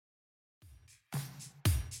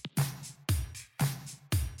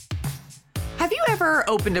ever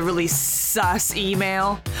opened a really sus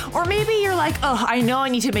email? Or maybe you're like, oh, I know I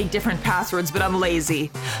need to make different passwords, but I'm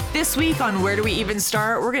lazy. This week on Where Do We Even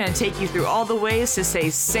Start, we're going to take you through all the ways to stay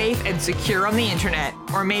safe and secure on the internet.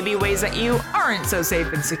 Or maybe ways that you aren't so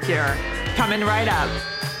safe and secure. Coming right up.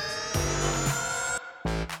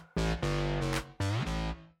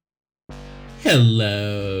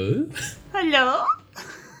 Hello. Hello.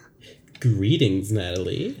 Greetings,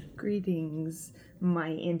 Natalie. Greetings,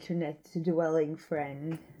 my internet-dwelling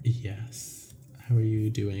friend. Yes. How are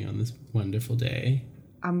you doing on this wonderful day?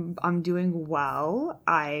 I'm doing well.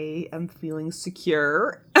 I am feeling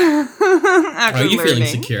secure. Are you feeling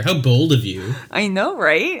secure? How bold of you. I know,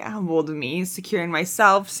 right? How bold of me. Secure in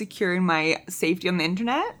myself, secure in my safety on the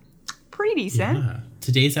internet. Pretty decent. Yeah.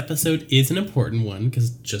 Today's episode is an important one because,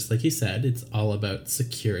 just like you said, it's all about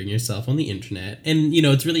securing yourself on the internet. And, you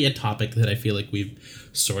know, it's really a topic that I feel like we've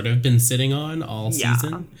sort of been sitting on all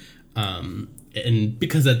season. And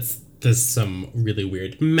because there's some really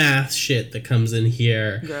weird math shit that comes in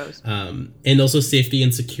here. Gross. And also safety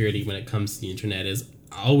and security when it comes to the internet is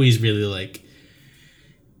always really, like,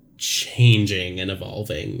 changing and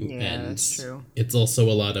evolving. Yeah, and that's true. It's also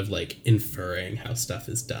a lot of, like, inferring how stuff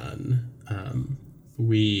is done.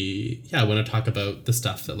 We want to talk about the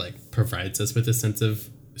stuff that like provides us with a sense of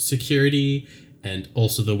security and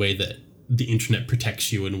also the way that the internet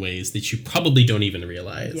protects you in ways that you probably don't even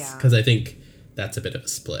realize. Yeah. Because I think that's a bit of a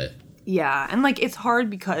split. Yeah, and like it's hard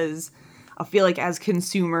because I feel like as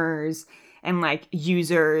consumers and like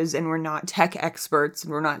users, and we're not tech experts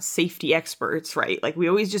and we're not safety experts, right? Like we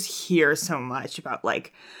always just hear so much about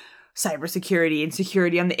like cybersecurity and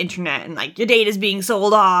security on the internet and like your data's being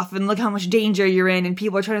sold off and look how much danger you're in and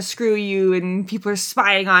people are trying to screw you and people are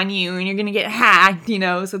spying on you and you're gonna get hacked, you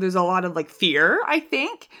know? So there's a lot of like fear, I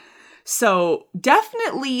think. So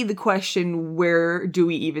definitely the question, where do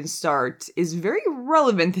we even start, is very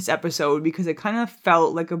relevant this episode because it kind of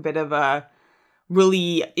felt like a bit of a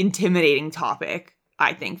really intimidating topic,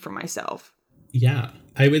 I think, for myself. Yeah,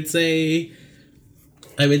 I would say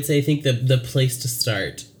I think that the place to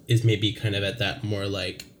start is maybe kind of at that more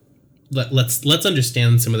like let's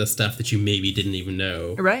understand some of the stuff that you maybe didn't even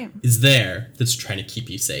know is there that's trying to keep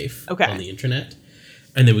you safe on the internet,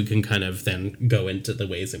 and then we can kind of then go into the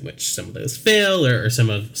ways in which some of those fail or some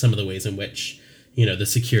of the ways in which, you know, the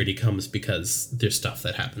security comes because there's stuff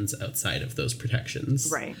that happens outside of those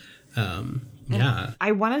protections. Right. Yeah.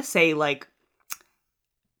 I want to say, like,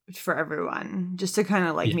 for everyone, just to kind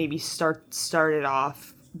of like maybe start it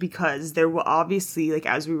off, because there will obviously, like,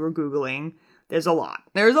 as we were Googling, there's a lot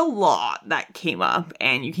that came up,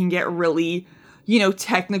 and you can get really, you know,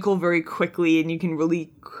 technical very quickly, and you can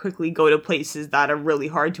really quickly go to places that are really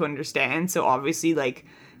hard to understand. So obviously, like,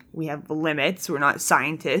 we have limits. We're not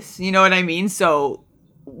scientists, you know what I mean? So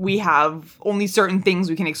we have only certain things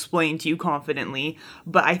we can explain to you confidently,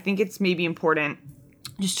 but I think it's maybe important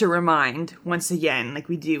just to remind, once again, like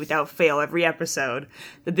we do without fail every episode,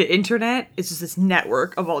 that the internet is just this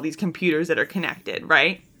network of all these computers that are connected,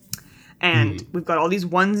 right? And we've got all these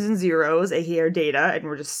ones and zeros, aka our data, and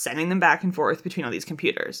we're just sending them back and forth between all these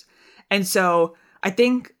computers. And so I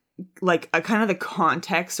think like a kind of the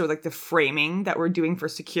context or like the framing that we're doing for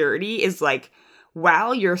security is like,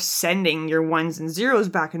 while you're sending your ones and zeros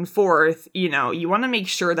back and forth, you know, you want to make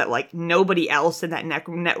sure that like nobody else in that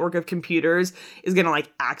network of computers is going to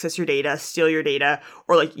like access your data, steal your data,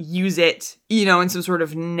 or like use it, you know, in some sort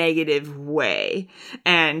of negative way.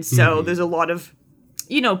 And so there's a lot of,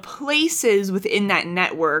 you know, places within that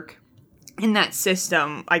network, in that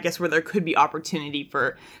system, I guess, where there could be opportunity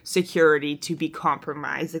for security to be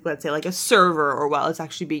compromised. Like, let's say like a server or while it's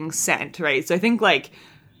actually being sent, right? So I think like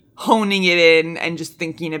honing it in and just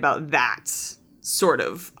thinking about that sort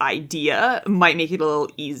of idea might make it a little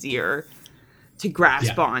easier to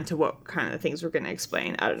grasp on to what kind of things we're going to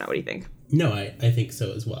explain. I don't know. What do you think? No, I think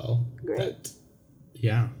so as well. Great.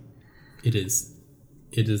 It is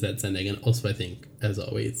that sending. And also I think, as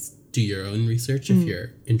always, do your own research if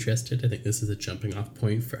you're interested. I think this is a jumping off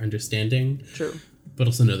point for understanding. True. But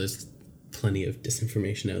also know there's plenty of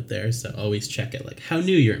disinformation out there, so always check it, like how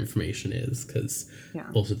new your information is, because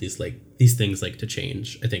also these things like to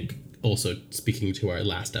change. I think also, speaking to our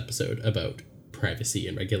last episode about privacy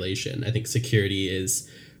and regulation, I think security is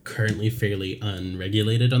currently fairly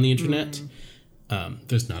unregulated on the internet.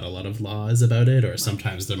 There's not a lot of laws about it, or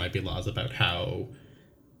sometimes there might be laws about how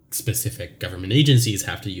specific government agencies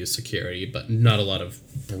have to use security, but not a lot of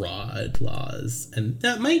broad laws, and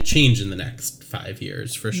that might change in the next 5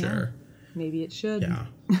 years for sure. Maybe it should. Yeah.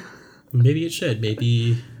 Maybe it should.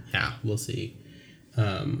 Maybe, we'll see.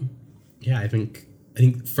 I think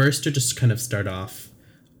first to just kind of start off,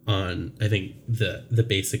 on, I think the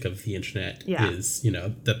basic of the internet is, you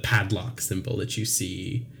know, the padlock symbol that you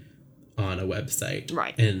see on a website.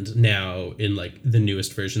 Right. And now in like the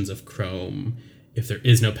newest versions of Chrome, if there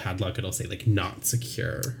is no padlock, it'll say like not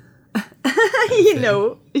secure. You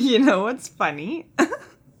know what's funny?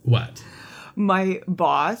 What? My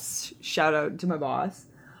boss, shout out to my boss.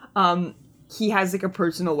 He has like a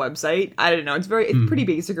personal website. I don't know. It's pretty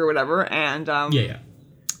basic or whatever. And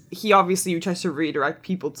he obviously tries to redirect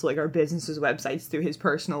people to like our business's websites through his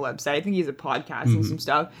personal website. I think he has a podcast and some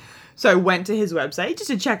stuff. So I went to his website just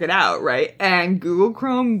to check it out, right? And Google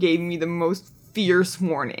Chrome gave me the most fierce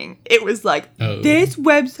warning. It was like, this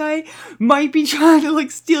website might be trying to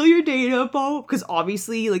like steal your data, because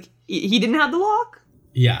obviously like he didn't have the lock.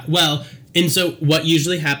 Yeah, well, and so what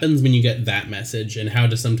usually happens when you get that message, and how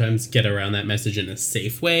to sometimes get around that message in a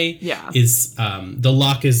safe way, is the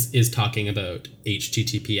lock is talking about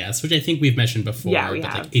HTTPS, which I think we've mentioned before. Yeah, we but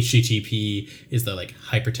have. Like HTTP is the like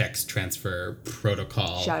hypertext transfer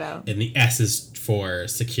protocol. Shout out. And the S is for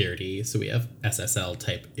security. So we have SSL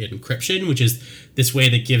type encryption, which is this way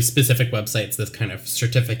that gives specific websites this kind of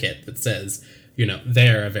certificate that says, you know,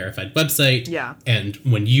 they're a verified website. Yeah. And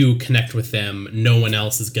when you connect with them, no one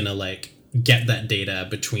else is going to like get that data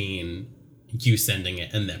between you sending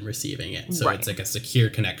it and them receiving it. So it's like a secure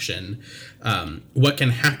connection. What can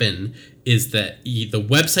happen is that the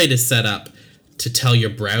website is set up to tell your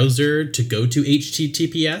browser to go to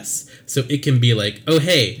HTTPS. So it can be like, oh,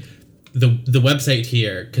 hey, the website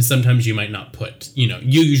here, because sometimes you might not put, you know,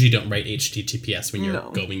 you usually don't write HTTPS when you're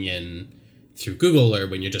going in through Google or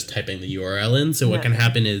when you're just typing the URL in. So what can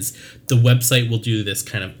happen is the website will do this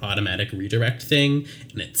kind of automatic redirect thing,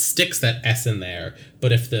 and it sticks that S in there.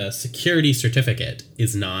 But if the security certificate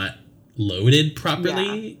is not loaded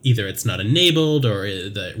properly, either it's not enabled or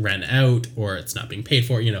it ran out or it's not being paid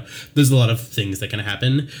for, you know, there's a lot of things that can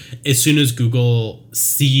happen. As soon as Google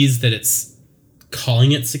sees that it's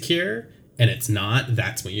calling it secure and it's not,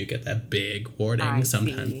 that's when you get that big warning.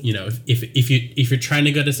 Sometimes, you know, if you're trying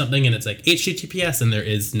to go to something and it's like HTTPS and there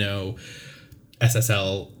is no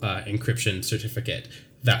SSL encryption certificate,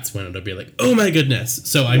 that's when it'll be like, oh my goodness.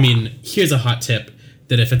 So, I mean, here's a hot tip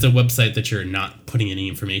that if it's a website that you're not putting any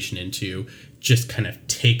information into, just kind of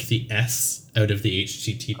take the S out of the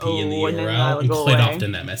HTTP in the URL, and quite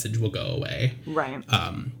often that message will go away. Right.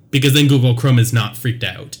 Because then Google Chrome is not freaked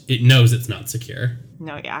out. It knows it's not secure.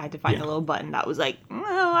 No, I had to find a little button that was like,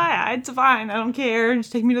 it's fine, I don't care,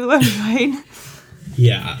 just take me to the website.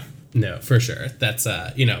 Yeah, no, for sure. That's,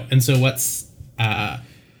 you know, and so what's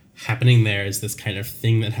happening there is this kind of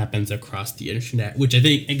thing that happens across the internet, which I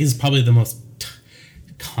think is probably the most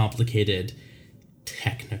complicated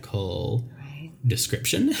technical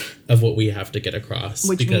description of what we have to get across.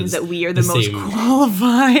 Which means that we are the most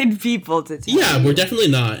qualified people to tell you. We're definitely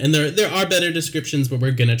not. And there are better descriptions, but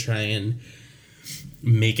we're going to try and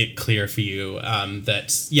make it clear for you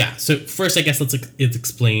so first I guess let's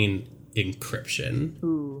explain encryption.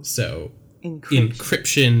 Ooh. So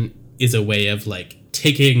encryption is a way of like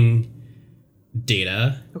taking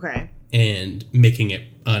data and making it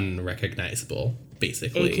unrecognizable,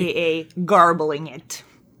 basically, aka garbling it.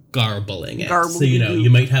 So, you know, you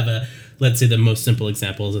might have let's say the most simple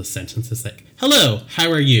example is a sentence that's like, hello,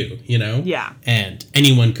 how are you? You know? Yeah. And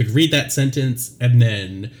anyone could read that sentence, and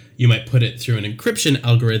then you might put it through an encryption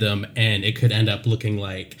algorithm, and it could end up looking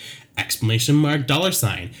like $$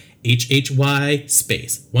 HHY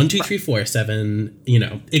space 12347. You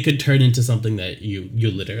know, it could turn into something that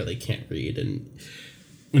you literally can't read.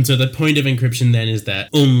 And so the point of encryption then is that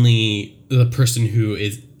only the person who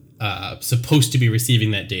is supposed to be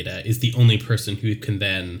receiving that data is the only person who can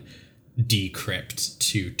then decrypt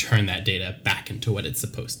to turn that data back into what it's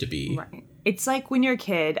supposed to be. Right. It's like when you're a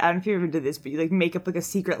kid, I don't know if you ever did this, but you like make up like a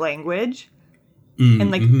secret language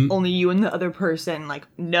and like only you and the other person like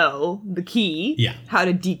know the key, how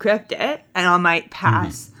to decrypt it. And I might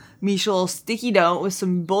pass Misha a little sticky note with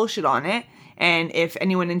some bullshit on it. And if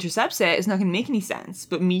anyone intercepts it, it's not going to make any sense.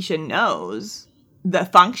 But Misha knows the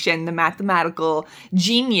function, the mathematical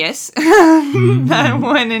genius that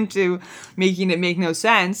went into making it make no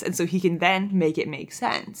sense. And so he can then make it make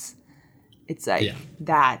sense. It's like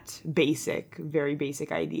that basic, very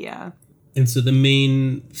basic idea. And so the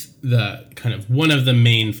kind of one of the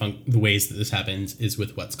main the ways that this happens is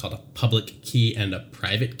with what's called a public key and a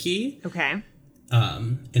private key. Okay.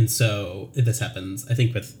 And so this happens, I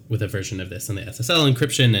think, with a version of this on the SSL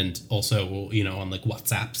encryption, and also, you know, on like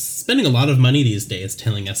WhatsApp's spending a lot of money these days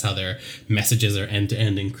telling us how their messages are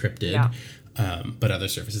end-to-end encrypted. But other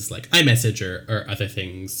services like iMessage or other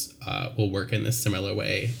things will work in this similar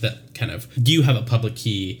way that kind of, you have a public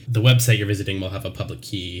key, the website you're visiting will have a public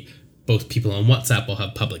key, both people on WhatsApp will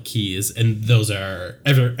have public keys, and those are,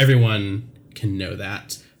 everyone can know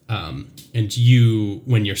that. And you,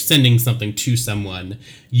 when you're sending something to someone,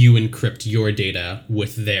 you encrypt your data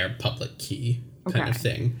with their public key kind of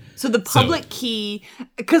thing. So the public key,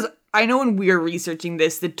 because I know when we were researching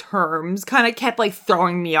this, the terms kind of kept like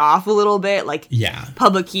throwing me off a little bit, like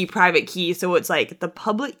public key, private key. So it's like the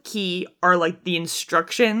public key are like the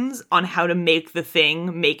instructions on how to make the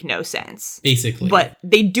thing make no sense. Basically. But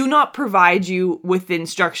they do not provide you with the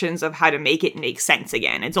instructions of how to make it make sense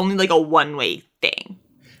again. It's only like a one-way thing.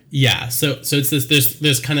 Yeah, so it's this.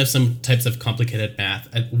 There's kind of some types of complicated math.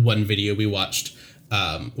 One video we watched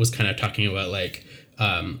was kind of talking about like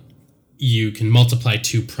you can multiply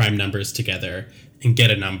two prime numbers together and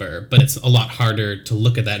get a number, but it's a lot harder to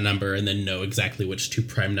look at that number and then know exactly which two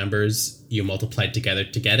prime numbers you multiplied together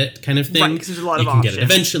to get it, kind of thing. Right, because there's a lot of options. You can get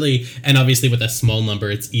it eventually, and obviously with a small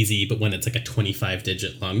number it's easy, but when it's like a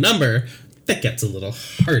 25-digit long number, that gets a little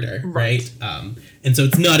harder, right? And so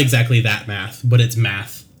it's not exactly that math, but it's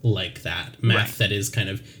math like that. Math that is kind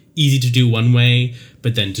of easy to do one way,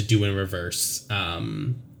 but then to do in reverse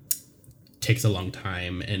takes a long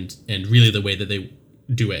time, and really the way that they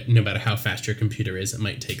do it, no matter how fast your computer is, it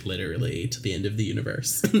might take literally to the end of the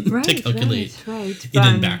universe to calculate it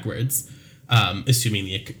in backwards, assuming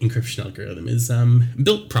the encryption algorithm is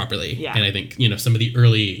built properly. Yeah. And I think, some of the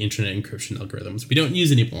early internet encryption algorithms we don't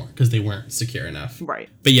use anymore because they weren't secure enough. Right.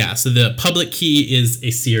 But yeah, so the public key is a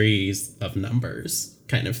series of numbers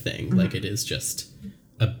kind of thing. Mm-hmm. Like it is just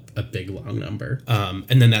a big long number.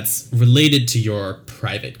 And then that's related to your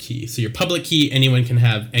private key. So your public key, anyone can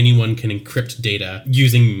encrypt data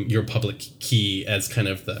using your public key as kind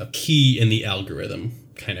of the key in the algorithm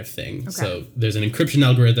kind of thing. Okay. So there's an encryption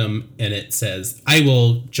algorithm and it says, I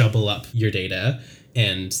will jumble up your data.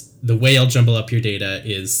 And the way I'll jumble up your data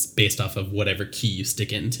is based off of whatever key you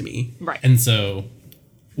stick into me. Right. And so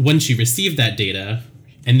once you receive that data,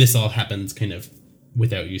 and this all happens kind of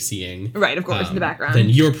without you seeing. Right, of course, in the background. Then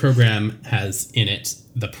your program has in it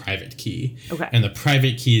the private key. Okay. And the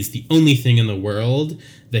private key is the only thing in the world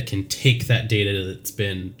that can take that data that's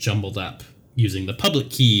been jumbled up using the public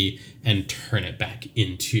key and turn it back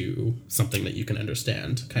into something that you can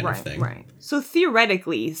understand kind of thing. Right. So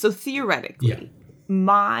theoretically, if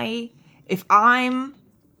I'm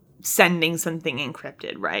sending something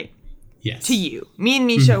encrypted, right? Yes. To you. Me and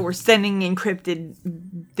Misha were sending encrypted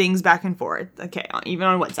things back and forth. Okay, even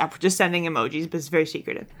on WhatsApp, we're just sending emojis, but it's very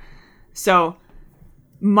secretive. So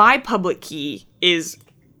my public key is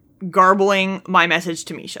garbling my message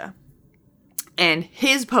to Misha. And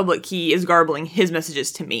his public key is garbling his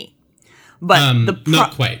messages to me. But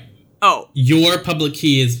not quite. Oh. Your public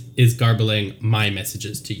key is garbling my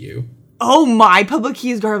messages to you. Oh, my public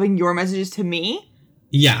key is garbling your messages to me?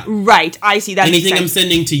 Yeah. Right, I see. That anything I'm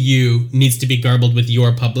sending to you needs to be garbled with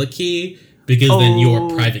your public key, because then your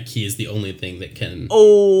private key is the only thing that can...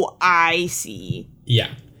 Oh, I see.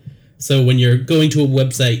 Yeah. So when you're going to a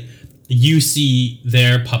website, you see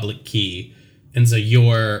their public key, and so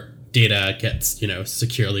your data gets,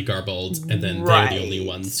 securely garbled, and then they're the only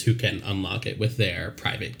ones who can unlock it with their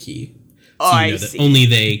private key. So you know that only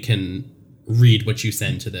they can read what you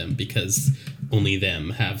send to them, because only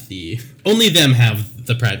them have the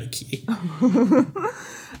private key.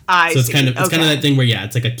 It's kind of that thing where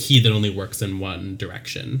it's like a key that only works in one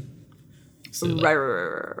direction. So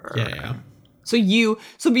right. Yeah. So you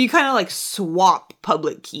kind of like swap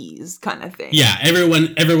public keys kind of thing. Yeah,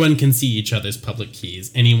 everyone can see each other's public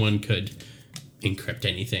keys. Anyone could encrypt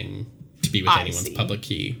anything to be with anyone's public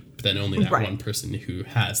key, but then only that one person who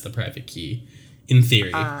has the private key, in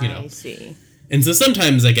theory, I see. And so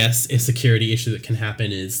sometimes, I guess, a security issue that can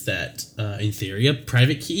happen is that, in theory, a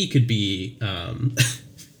private key could be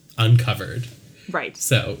uncovered. Right.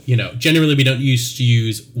 So, generally we don't used to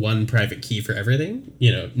use one private key for everything.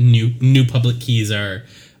 New public keys are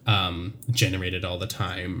generated all the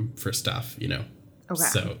time for stuff, Okay.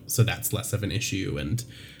 So that's less of an issue, and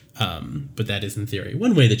but that is, in theory,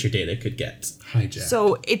 one way that your data could get hijacked.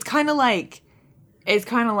 So it's kind of like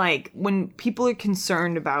when people are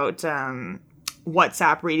concerned about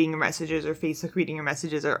WhatsApp reading your messages or Facebook reading your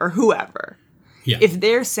messages or whoever. Yeah. If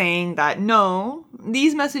they're saying that, no,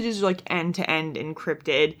 these messages are like end-to-end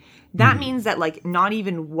encrypted, that means that like not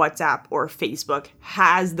even WhatsApp or Facebook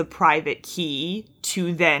has the private key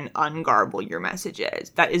to then ungarble your messages.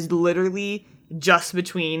 That is literally just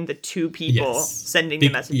between the two people sending the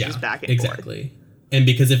messages back and forth. Exactly. And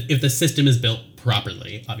because if the system is built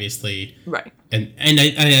properly, obviously, right. And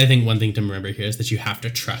I think one thing to remember here is that you have to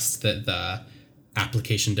trust that the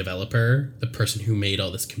application developer, the person who made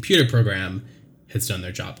all this computer program, has done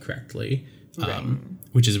their job correctly. Right.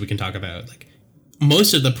 Which is, we can talk about, like,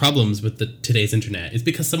 most of the problems with today's internet is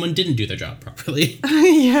because someone didn't do their job properly.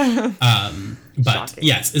 Yeah. But Shocking.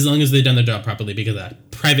 yes, as long as they've done their job properly, because a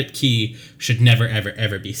private key should never, ever,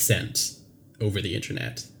 ever be sent over the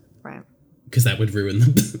internet. Right. Because that would ruin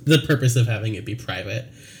the purpose of having it be private,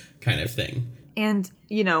 kind of thing. And,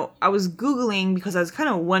 you know, I was Googling because I was kind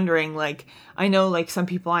of wondering, like, I know, like, some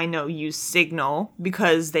people I know use Signal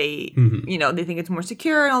because they, you know, they think it's more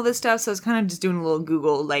secure and all this stuff. So I was kind of just doing a little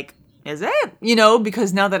Google, like, is it? You know,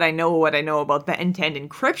 because now that I know what I know about the end-to-end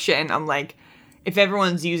encryption, I'm like, if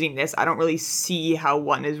everyone's using this, I don't really see how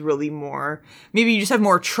one is really more... Maybe you just have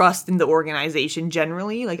more trust in the organization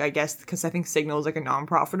generally. Like, I guess, because I think Signal is like a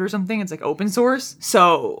nonprofit or something. It's like open source.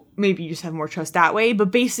 So maybe you just have more trust that way. But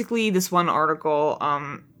basically, this one article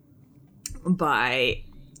by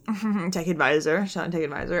Tech Advisor, shout out Tech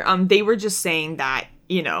Advisor, they were just saying that,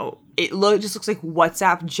 you know, it just looks like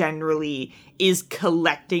WhatsApp generally is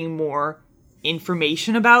collecting more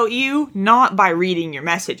information about you, not by reading your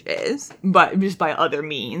messages, but just by other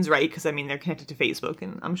means, right? Because, I mean, they're connected to Facebook,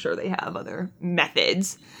 and I'm sure they have other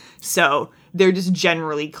methods. So they're just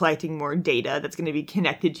generally collecting more data that's going to be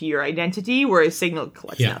connected to your identity, whereas Signal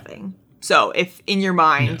collects nothing. So if, in your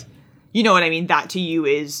mind, you know what I mean, that to you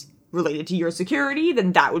is related to your security,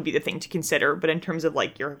 then that would be the thing to consider. But in terms of,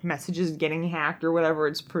 like, your messages getting hacked or whatever,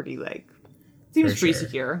 it's pretty, like... Seems pretty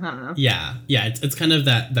secure. I don't know. Yeah. It's kind of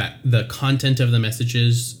that the content of the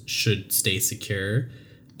messages should stay secure,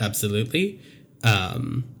 absolutely.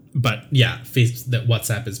 But yeah, that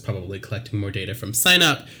WhatsApp is probably collecting more data from sign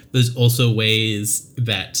up. There's also ways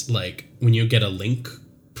that, like, when you get a link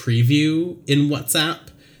preview in WhatsApp,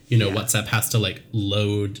 you know, WhatsApp has to, like,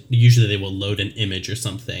 load. Usually they will load an image or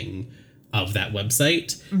something of that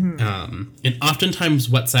website, and oftentimes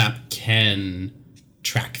WhatsApp can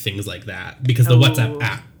track things like that because the WhatsApp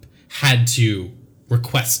app had to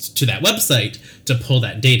request to that website to pull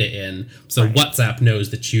that data in. So WhatsApp knows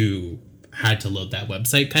that you had to load that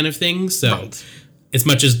website, kind of thing. So as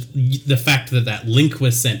much as the fact that link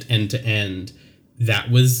was sent end to end, that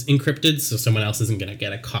was encrypted. So someone else isn't going to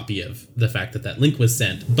get a copy of the fact that link was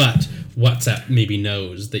sent, but WhatsApp maybe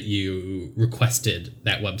knows that you requested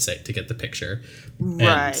that website to get the picture.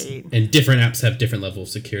 Right. And different apps have different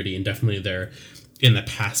levels of security, and definitely in the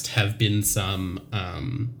past have been some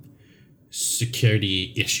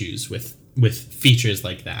security issues with features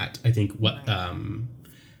like that. I think WhatsApp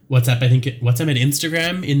and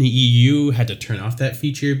Instagram in the EU had to turn off that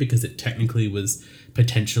feature because it technically was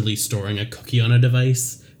potentially storing a cookie on a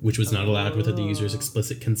device, which was not allowed without the user's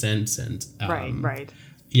explicit consent. And right.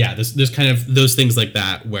 Yeah, there's kind of those things like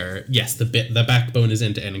that where, yes, the backbone is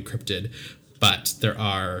end-to-end encrypted, but there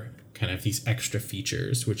are kind of these extra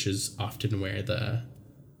features, which is often where the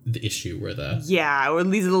issue, where or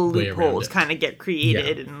these little loopholes kind of get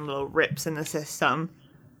created and little rips in the system.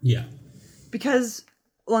 Yeah. Because,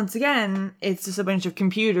 once again, it's just a bunch of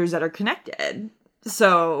computers that are connected.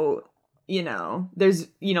 So, you know, there's,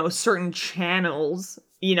 you know, certain channels,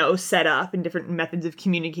 you know, set up and different methods of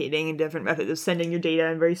communicating and different methods of sending your data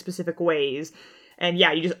in very specific ways. And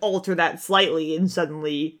yeah, you just alter that slightly and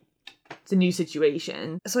suddenly it's a new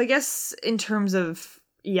situation. So I guess in terms of,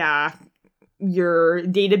 your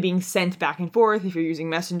data being sent back and forth, if you're using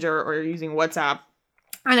Messenger or you're using WhatsApp,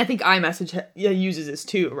 and I think iMessage uses this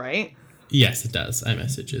too, right? Yes, it does.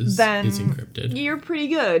 iMessage is encrypted. You're pretty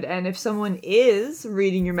good. And if someone is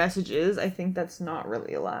reading your messages, I think that's not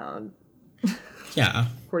really allowed. Yeah.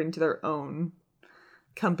 According to their own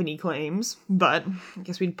company claims. But I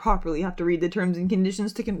guess we'd properly have to read the terms and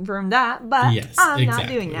conditions to confirm that. But yes, I'm not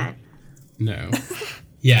doing that. No.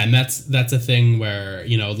 Yeah, and that's a thing where,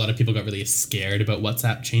 you know, a lot of people got really scared about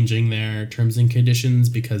WhatsApp changing their terms and conditions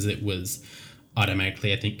because it was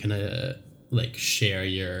automatically, I think, gonna, like, share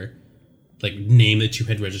your, like, name that you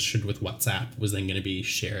had registered with WhatsApp was then gonna be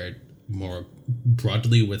shared more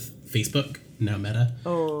broadly with Facebook, now Meta.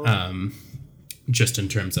 Just in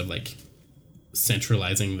terms of, like,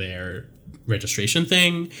 centralizing their registration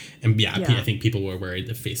thing. And I think people were worried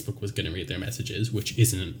that Facebook was going to read their messages, which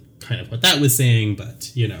isn't kind of what that was saying,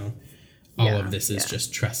 but, you know, all of this is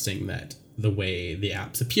just trusting that the way the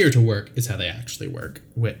apps appear to work is how they actually work,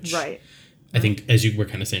 which I think, as you were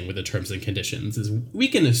kind of saying with the terms and conditions, is we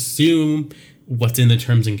can assume what's in the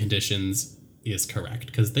terms and conditions is correct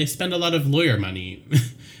because they spend a lot of lawyer money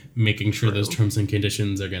making sure those terms and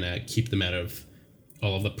conditions are going to keep them out of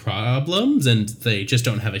all of the problems, and they just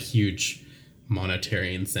don't have a huge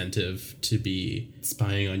monetary incentive to be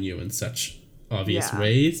spying on you in such obvious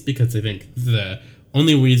ways, because I think the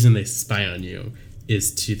only reason they spy on you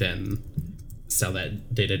is to then sell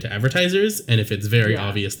that data to advertisers. And if it's very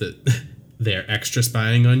obvious that they're extra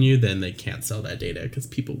spying on you, then they can't sell that data because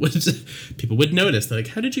people would notice. They're like,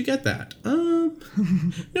 how did you get that?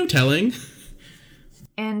 No telling.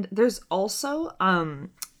 And there's also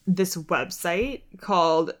this website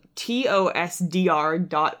called tosdr.org,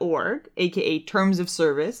 aka Terms of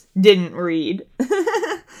Service. Didn't read.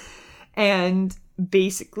 And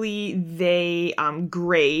basically they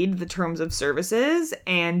grade the terms of services,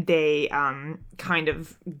 and they kind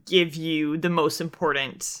of give you the most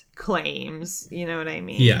important claims. You know what I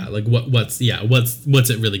mean? Yeah, like what's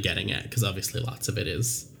it really getting at? Because obviously lots of it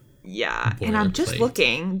is. Yeah, and I'm just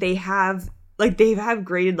looking. They have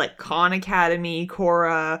graded like Khan Academy,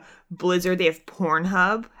 Quora, Blizzard. They have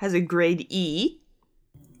Pornhub has a grade E.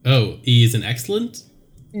 Oh, E is an excellent?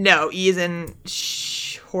 No, E is in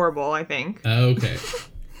horrible, I think. Oh, okay.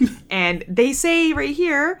 And they say right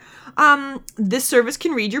here, this service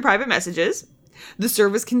can read your private messages. The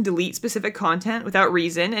service can delete specific content without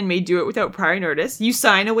reason and may do it without prior notice. You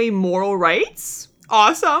sign away moral rights.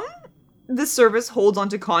 Awesome. This service holds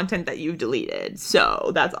onto content that you've deleted.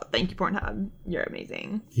 So that's all. Thank you, Pornhub. You're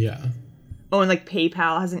amazing. Yeah. Oh, and like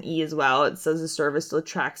PayPal has an E as well. It says the service still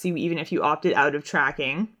tracks you even if you opted out of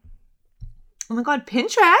tracking. Oh my god,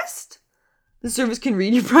 Pinterest? The service can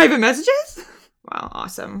read your private messages? Wow,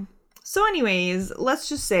 awesome. So anyways, let's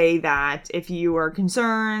just say that if you are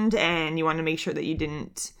concerned and you want to make sure that you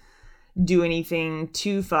didn't do anything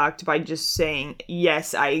too fucked by just saying,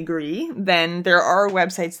 yes, I agree, then there are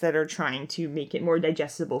websites that are trying to make it more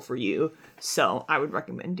digestible for you. So I would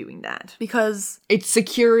recommend doing that because it's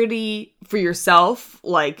security for yourself,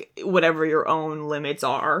 like whatever your own limits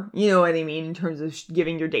are, you know what I mean? In terms of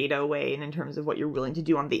giving your data away and in terms of what you're willing to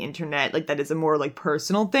do on the internet, like that is a more like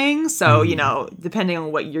personal thing. So, you know, depending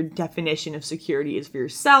on what your definition of security is for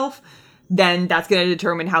yourself, then that's going to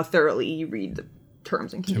determine how thoroughly you read the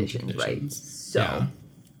terms and conditions, right? So, yeah.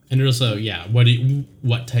 And also,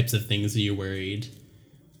 what types of things are you worried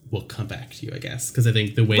will come back to you? I guess because I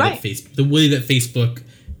think the way that Facebook,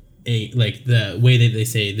 like the way that they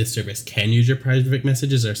say this service can use your private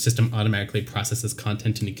messages, our system automatically processes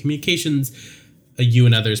content and communications you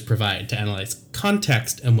and others provide to analyze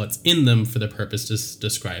context and what's in them for the purposes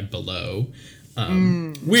described below.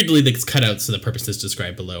 Weirdly, it's cut out so the purposes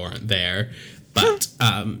described below aren't there. But,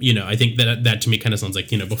 you know, I think that to me kind of sounds like,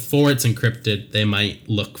 you know, before it's encrypted, they might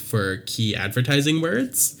look for key advertising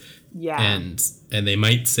words. Yeah. And they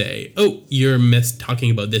might say, oh, you're talking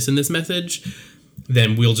about this in this message.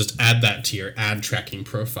 Then we'll just add that to your ad tracking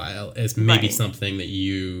profile as maybe something that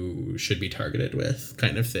you should be targeted with,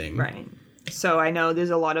 kind of thing. Right. So I know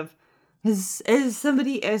there's a lot of, is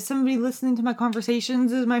somebody listening to my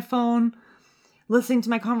conversations? Is my phone listening to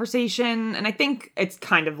my conversation? And I think it's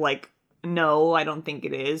kind of like, no, I don't think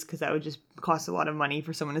it is, because that would just cost a lot of money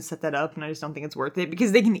for someone to set that up, and I just don't think it's worth it,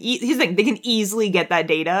 because they can here's the thing, they can easily get that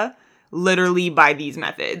data literally by these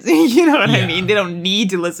methods. You know what I mean? They don't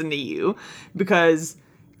need to listen to you because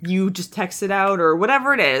you just text it out or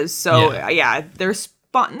whatever it is. So they're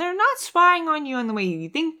not spying on you in the way you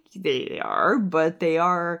think they are, but they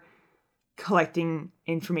are collecting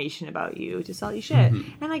information about you to sell you shit.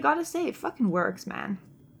 And I gotta say, it fucking works, man.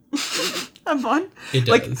 Have fun. It does.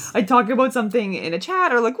 Like, I talk about something in a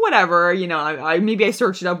chat or like whatever, you know, I maybe I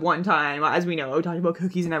searched it up one time, as we know, talking about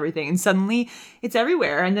cookies and everything, and suddenly it's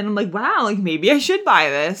everywhere, and then I'm like, wow, like maybe I should buy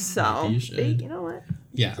this. So you should. You know what?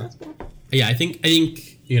 Yeah. Yeah, I think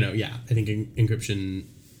you know, I think encryption,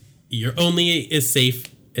 you're only as safe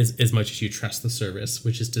as much as you trust the service,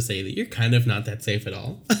 which is to say that you're kind of not that safe at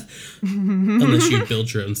all unless you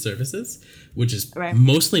build your own services, which is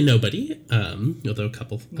mostly nobody, although a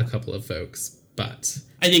couple of folks. But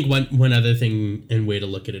I think one other thing and way to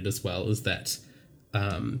look at it as well is that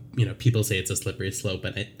you know, people say it's a slippery slope,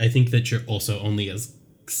 and I think that you're also only as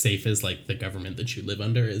safe as like the government that you live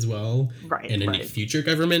under as well, and any future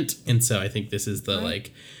government. And so I think this is the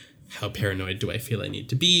like, how paranoid do I feel I need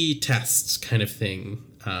to be test kind of thing.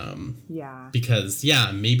 Because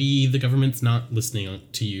maybe the government's not listening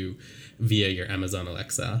to you via your Amazon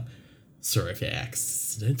Alexa. Sorry if I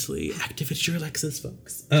accidentally activated your Alexas,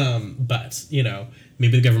 folks. But, you know,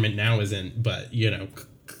 maybe the government now isn't, but, you know,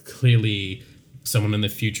 clearly someone in the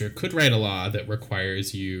future could write a law that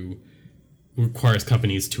requires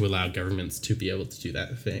companies to allow governments to be able to do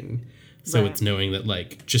that thing. So it's knowing that,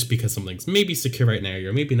 like, just because something's maybe secure right now,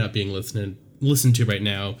 you're maybe not being listened to right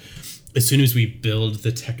now, as soon as we build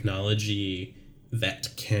the technology that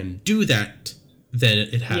can do that, then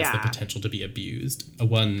it has the potential to be abused.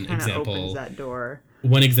 One example opens that door.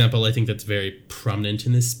 One example I think that's very prominent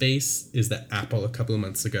in this space is that Apple a couple of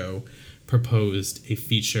months ago proposed a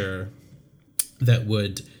feature that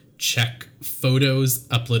would check photos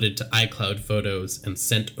uploaded to iCloud Photos and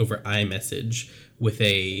sent over iMessage with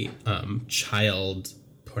a child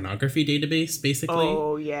pornography database, basically.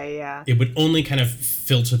 Oh, yeah. It would only kind of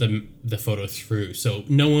filter the photo through. So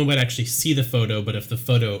no one would actually see the photo, but if the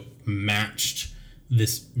photo matched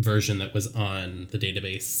this version that was on the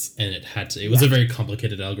database, and it was a very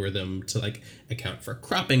complicated algorithm to like account for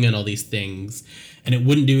cropping and all these things. And it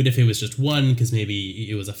wouldn't do it if it was just one, because maybe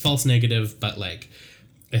it was a false negative, but like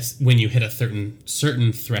when you hit a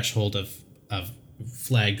certain threshold of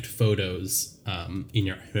flagged photos in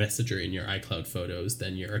your message or in your iCloud Photos,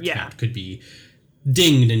 then your account could be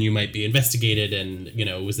dinged and you might be investigated. And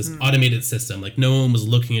it was this automated system, like no one was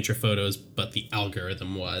looking at your photos, but the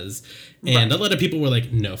algorithm was. And a lot of people were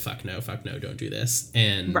like, no, don't do this.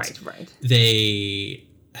 And they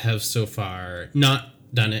have so far not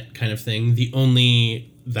done it, kind of thing.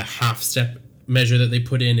 The half step measure that they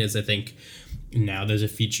put in is, I think now there's a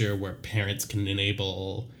feature where parents can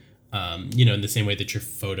enable in the same way that your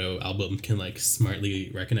photo album can like smartly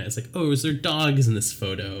recognize like, oh, is there dogs in this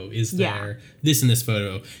photo? Is there this in this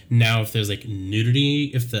photo? Now, if there's like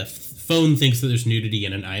nudity, if the phone thinks that there's nudity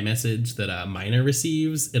in an iMessage that a minor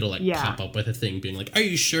receives, it'll like pop up with a thing being like, are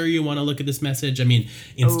you sure you want to look at this message? I mean,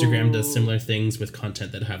 Instagram does similar things with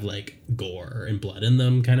content that have like gore and blood in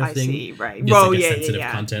them, kind of thing. I see, right. It's like a sensitive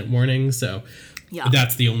content warning. So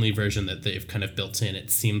that's the only version that they've kind of built in. It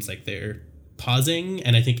seems like they're pausing,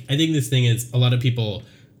 and I think this thing is, a lot of people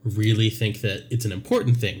really think that it's an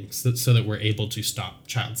important thing so that we're able to stop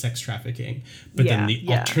child sex trafficking, but then the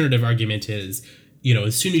alternative argument is,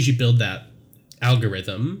 as soon as you build that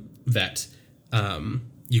algorithm that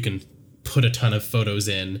you can put a ton of photos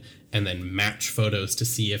in and then match photos to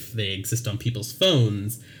see if they exist on people's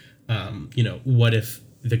phones, what if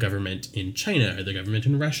the government in China or the government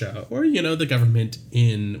in Russia or, the government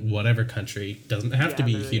in whatever country doesn't have to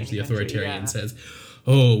be hugely authoritarian says,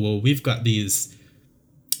 oh, well, we've got these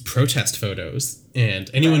protest photos,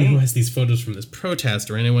 and anyone who has these photos from this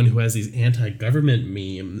protest or anyone who has these anti-government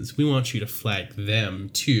memes, we want you to flag them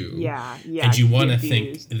too. Yeah. And you want to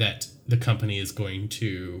think that the company is going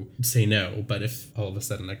to say no, but if all of a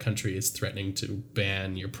sudden a country is threatening to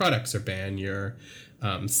ban your products or ban your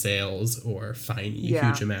sales or fine you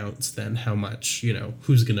huge amounts, then how much,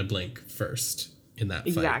 who's going to blink first in that fight?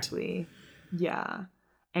 Exactly. Yeah.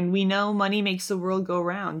 And we know money makes the world go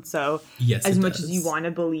round. So as much as you want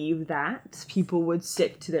to believe that, people would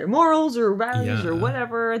stick to their morals or values or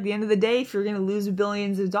whatever. At the end of the day, if you're going to lose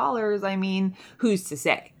billions of dollars, I mean, who's to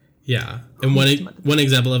say? Yeah. And one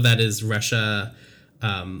example of that is Russia.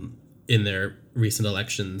 In their recent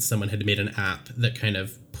elections, someone had made an app that kind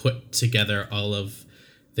of put together all of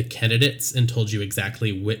the candidates and told you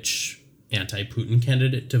exactly which anti-Putin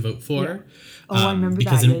candidate to vote for. Yeah. I remember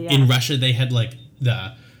because that. Because in Russia, they had like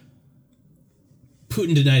the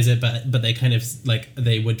Putin denies it, but they kind of like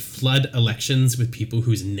they would flood elections with people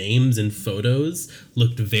whose names and photos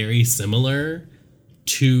looked very similar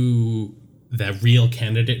to the real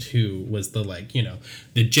candidate who was the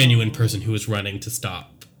the genuine person who was running to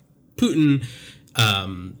stop Putin,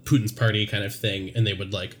 Putin's party kind of thing, and they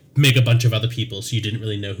would like make a bunch of other people so you didn't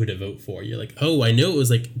really know who to vote for. You're like, oh, I know it was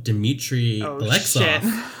like Dmitry Alexov,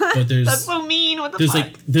 but there's that's so mean. What the fuck?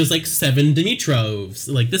 There's like 7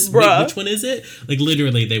 Dimitrovs. Like this, wait, which one is it? Like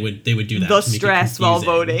literally, they would do that. The stress while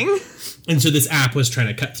voting. And so this app was trying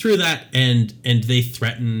to cut through that, and they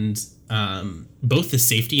threatened both the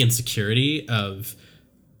safety and security of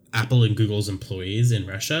Apple and Google's employees in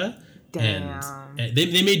Russia. Damn. And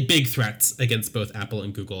they made big threats against both Apple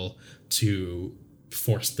and Google to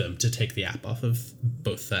force them to take the app off of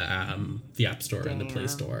both the App Store and the Play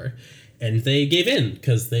Store. And they gave in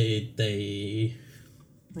because they they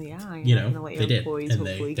did. And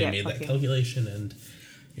they made that calculation, and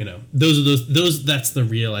that's the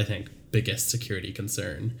real, I think, biggest security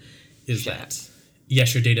concern is that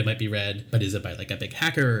yes, your data might be read, but is it by like a big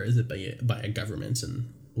hacker or is it by a government,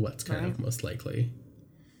 and what's kind of most likely?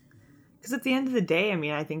 Because at the end of the day, I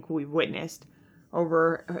mean, I think we've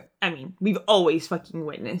always fucking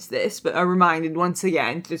witnessed this, but are reminded once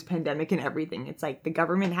again, this pandemic and everything, it's like the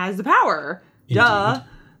government has the power. Indeed. Duh.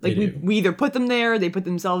 Like we either put them there, they put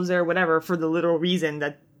themselves there, whatever, for the literal reason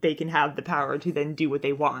that they can have the power to then do what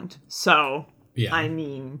they want. So, I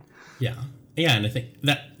mean... Yeah. Yeah, and I think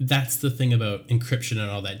that's the thing about encryption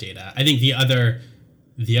and all that data. I think the other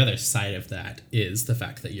side of that is the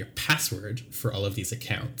fact that your password for all of these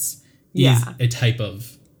accounts is a type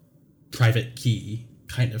of private key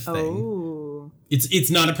kind of thing. Oh.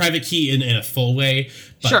 It's not a private key in a full way,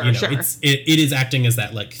 but sure. it is acting as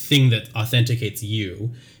that like thing that authenticates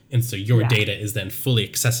you. And so your data is then fully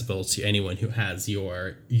accessible to anyone who has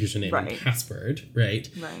your username and password, right?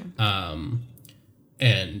 Right.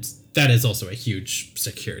 And that is also a huge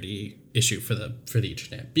security issue for the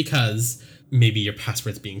internet, because maybe your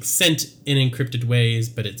password's being sent in encrypted ways,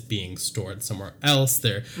 but it's being stored somewhere else.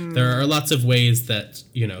 There are lots of ways that,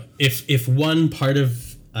 if one part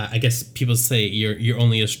of, I guess people say you're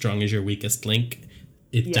only as strong as your weakest link.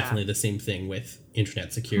 It's definitely the same thing with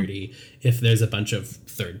internet security. If there's a bunch of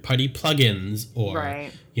third-party plugins, or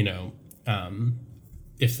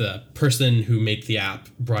if the person who made the app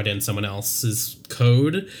brought in someone else's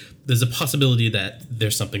code, there's a possibility that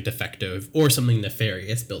there's something defective or something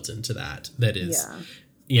nefarious built into that is,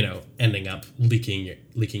 ending up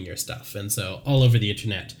leaking your stuff. And so all over the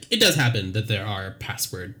internet, it does happen that there are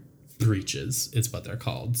password breaches, is what they're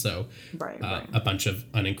called. So a bunch of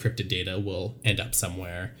unencrypted data will end up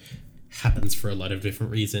somewhere. Happens for a lot of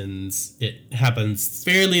different reasons. It happens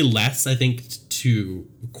fairly less, I think, to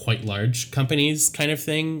quite large companies kind of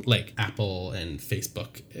thing, like Apple and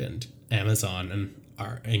Facebook and Amazon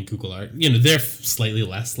and Google are, they're slightly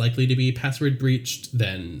less likely to be password breached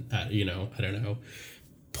than, I don't know,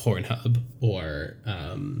 Pornhub or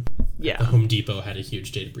the Home Depot had a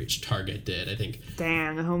huge data breach. Target did, I think.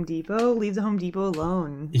 Damn, the Home Depot? Leave the Home Depot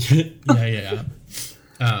alone. Yeah.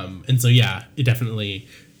 And so, it definitely,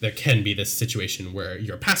 there can be this situation where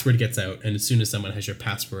your password gets out, and as soon as someone has your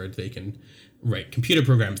password, they can write computer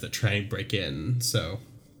programs that try and break in. So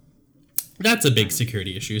that's a big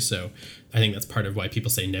security issue. So I think that's part of why people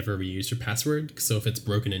say never reuse your password. So if it's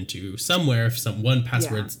broken into somewhere, if one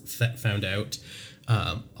password's found out,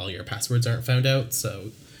 all your passwords aren't found out.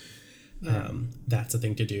 So that's a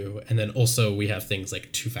thing to do. And then also we have things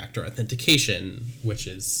like two-factor authentication, which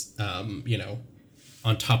is,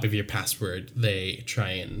 on top of your password, they try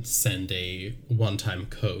and send a one-time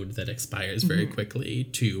code that expires very quickly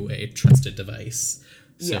to a trusted device.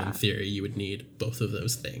 So in theory, you would need both of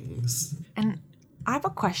those things. And I have a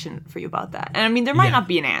question for you about that. And I mean, there might not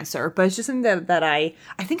be an answer, but it's just something that I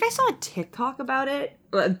think I saw a TikTok about it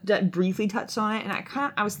that briefly touched on it.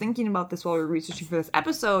 And I was thinking about this while we were researching for this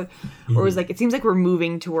episode, where it was like, it seems like we're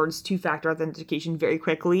moving towards two-factor authentication very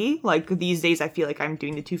quickly. Like these days, I feel like I'm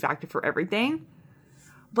doing the two-factor for everything.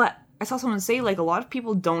 But I saw someone say, like, a lot of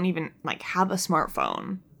people don't even, like, have a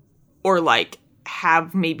smartphone or, like,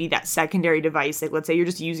 have maybe that secondary device. Like, let's say you're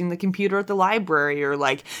just using the computer at the library, or,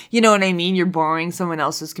 like, you know what I mean? You're borrowing someone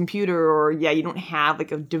else's computer, or, you don't have,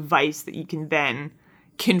 like, a device that you can then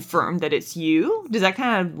confirm that it's you. Does that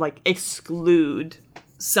kind of, like, exclude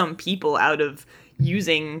some people out of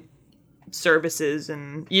using services,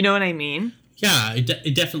 and you know what I mean? Yeah,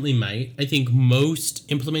 it definitely might. I think most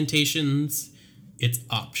implementations, it's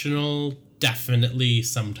optional. Definitely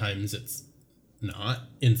sometimes it's not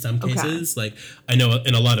in some cases. Like I know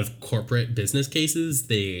in a lot of corporate business cases,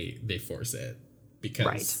 they force it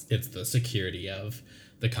because it's the security of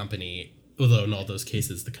the company. Although in all those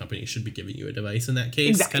cases, the company should be giving you a device in that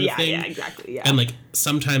case, kind of thing. Yeah, exactly. Yeah. And like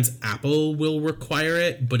sometimes Apple will require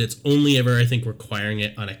it, but it's only ever, I think, requiring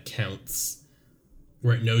it on accounts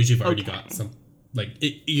where it knows you've already got some. Like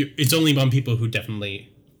it's only on people who definitely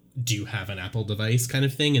do have an Apple device kind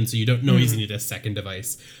of thing, and so you don't always need a second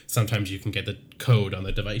device. Sometimes you can get the code on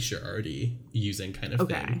the device you're already using kind of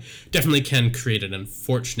thing. Definitely can create an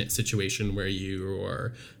unfortunate situation where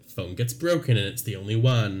your phone gets broken and it's the only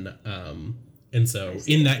one. And so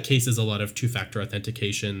in that case, a lot of two-factor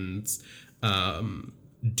authentications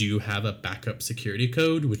do have a backup security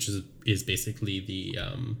code, which is basically the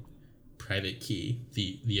private key,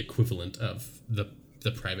 the equivalent of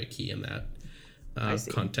the private key in that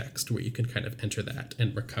context, where you can kind of enter that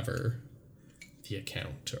and recover the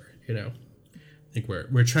account, or I think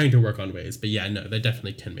we're trying to work on ways, but that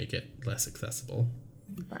definitely can make it less accessible.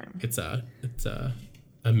 Right. It's a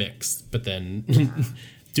mix, but then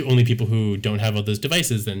do only people who don't have all those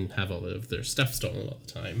devices then have all of their stuff stolen all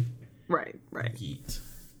the time. Right. Yeet.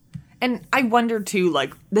 And I wonder too,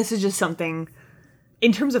 like, this is just something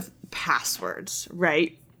in terms of passwords,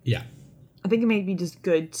 right? Yeah. I think it may be just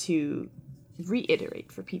good to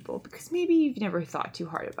reiterate for people, because maybe you've never thought too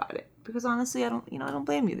hard about it, because honestly I don't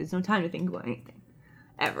blame you. There's no time to think about anything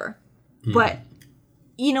ever. But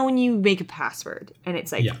when you make a password and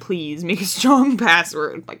it's like, please make a strong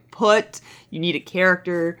password, like you need a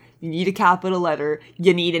character, you need a capital letter,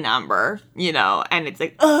 you need a number, and it's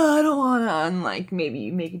like, I don't want to, and like maybe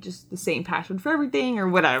you make it just the same password for everything or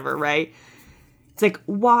whatever, right? It's like,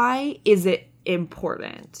 why is it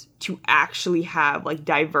important to actually have like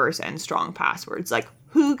diverse and strong passwords? Like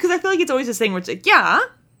who, because I feel like it's always this thing where it's like, yeah,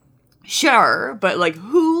 sure, but like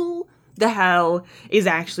who the hell is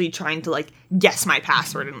actually trying to like guess my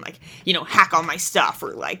password and like, you know, hack all my stuff,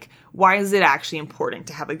 or like why is it actually important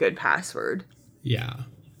to have a good password? Yeah,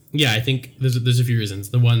 I think there's a few reasons.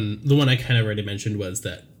 The one I kind of already mentioned was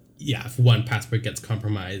that, yeah, if one password gets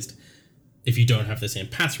compromised, if you don't have the same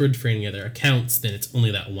password for any other accounts, then it's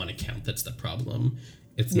only that one account that's the problem.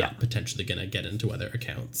 It's not potentially going to get into other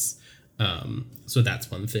accounts. So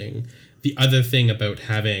that's one thing. The other thing about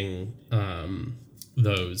having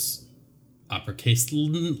those uppercase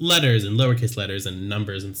letters and lowercase letters and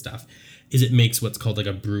numbers and stuff is it makes what's called like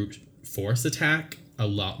a brute force attack a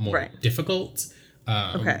lot more difficult.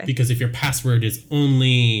 Because if your password is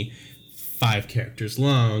only 5 characters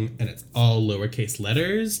long and it's all lowercase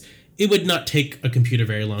letters, it would not take a computer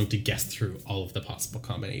very long to guess through all of the possible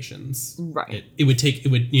combinations. Right. It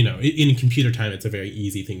would, you know, in computer time, it's a very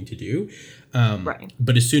easy thing to do.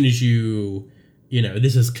 But as soon as you know,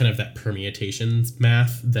 this is kind of that permutations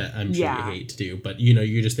math that I'm sure you hate to do. But, you know,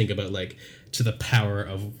 you just think about like to the power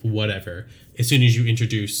of whatever. As soon as you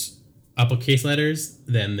introduce uppercase letters,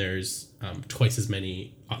 then there's twice as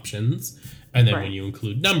many options. And then when you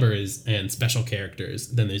include numbers and special characters,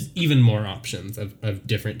 then there's even more options of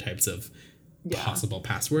different types of possible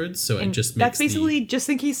passwords. So it just makes that's basically just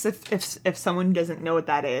in case if someone doesn't know what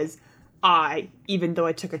that is. Even though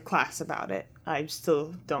I took a class about it, I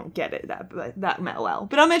still don't get it that well.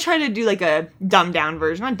 But I'm gonna try to do like a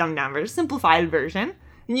simplified version,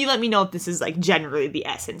 and you let me know if this is like generally the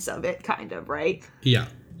essence of it, kind of, right? Yeah.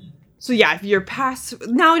 So yeah, if your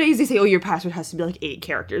nowadays they say, oh, your password has to be like 8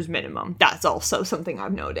 characters minimum. That's also something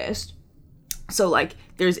I've noticed. So like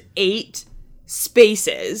there's 8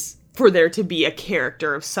 spaces for there to be a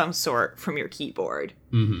character of some sort from your keyboard.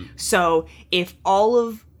 Mm-hmm. So if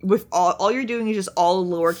all you're doing is just all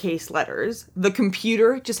lowercase letters, the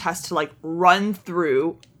computer just has to like run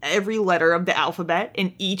through every letter of the alphabet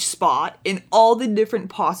in each spot in all the different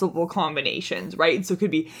possible combinations, right? So it could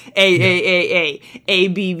be A,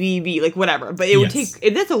 B, B, B, like whatever. But it would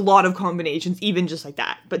that's a lot of combinations, even just like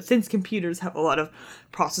that. But since computers have a lot of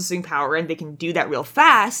processing power and they can do that real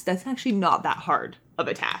fast, that's actually not that hard of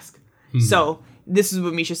a task. Mm-hmm. So this is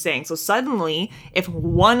what Misha's saying. So suddenly, if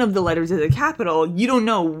one of the letters is a capital, you don't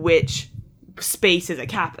know which space is a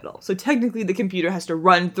capital. So technically, the computer has to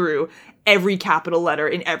run through every capital letter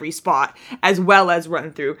in every spot, as well as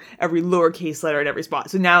run through every lowercase letter in every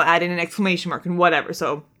spot. So now add in an exclamation mark and whatever.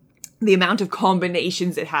 So the amount of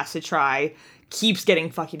combinations it has to try keeps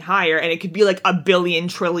getting fucking higher, and it could be like a billion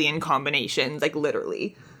trillion combinations, like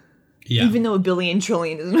literally. Yeah. Even though a billion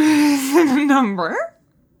trillion isn't a number.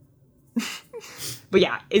 But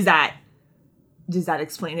yeah, does that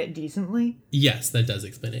explain it decently? Yes, that does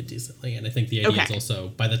explain it decently. And I think the idea is also,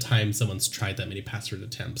 by the time someone's tried that many password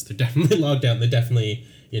attempts, they're definitely logged out. They're definitely,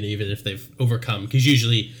 you know, even if they've overcome, because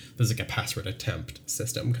usually there's like a password attempt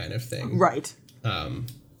system kind of thing. Right.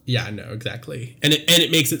 Yeah, no, exactly. And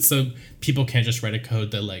it makes it so people can't just write a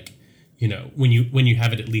code that like, you know, when you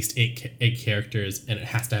have it at least eight characters and it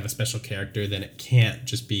has to have a special character, then it can't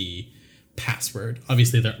just be password.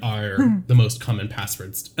 Obviously there are the most common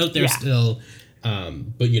passwords out there still,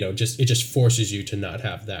 but you know, it just forces you to not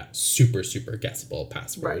have that super guessable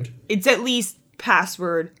password. Right. It's at least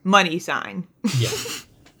password money sign. Yeah.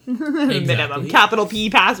 Minimum capital P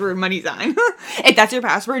password money sign. If that's your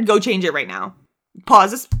password, go change it right now.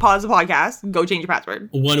 Pause the podcast, go change your password.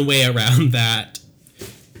 One way around that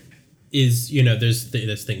is, you know, there's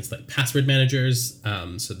things like password managers.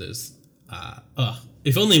 So there's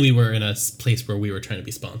if only we were in a place where we were trying to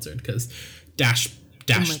be sponsored, because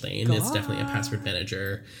Dashlane is definitely a password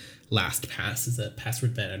manager. LastPass is a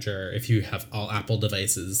password manager. If you have all Apple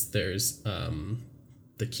devices, there's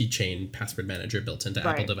the Keychain password manager built into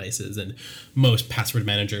Apple devices, and most password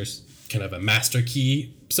managers kind of a master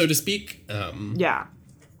key, so to speak. That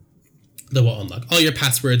will unlock all your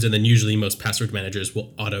passwords, and then usually most password managers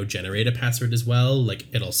will auto-generate a password as well. Like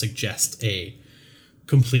it'll suggest a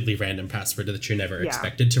completely random password that you're never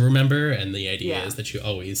expected to remember, and the idea is that you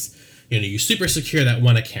always, you know, you super secure that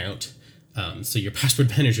one account. So your password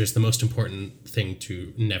manager is the most important thing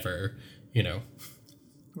to never, you know,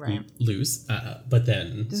 lose. But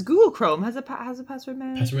then does Google Chrome has a password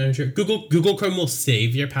manager? Password manager. Google Chrome will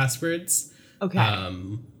save your passwords. Okay.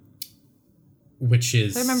 Which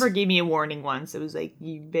is, I remember it gave me a warning once. It was like,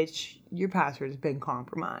 you bitch, your password's been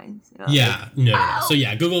compromised. Yeah, no. So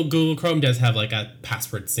yeah, Google Chrome does have like a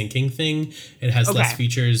password syncing thing. It has less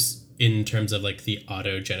features in terms of like the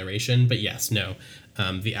auto generation, but yes, no.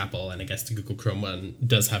 The Apple and I guess the Google Chrome one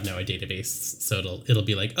does have now a database, so it'll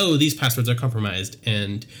be like, oh, these passwords are compromised,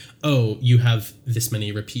 and oh, you have this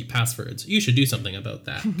many repeat passwords. You should do something about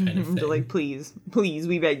that kind of thing. They're like, please,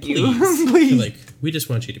 we beg you, please. Like, we just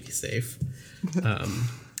want you to be safe.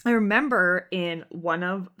 I remember in one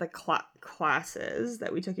of the classes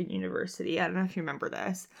that we took in university, I don't know if you remember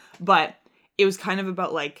this, but it was kind of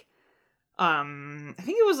about like, I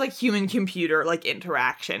think it was like human computer like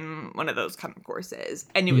interaction, one of those kind of courses.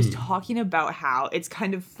 And it was talking about how it's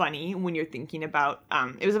kind of funny when you're thinking about,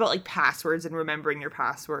 it was about like passwords and remembering your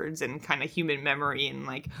passwords and kind of human memory and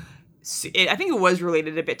like, I think it was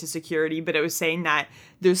related a bit to security, but it was saying that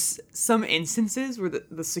there's some instances where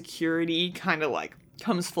the security kind of like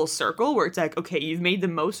comes full circle where it's like, okay, you've made the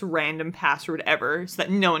most random password ever so that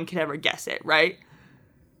no one could ever guess it, right?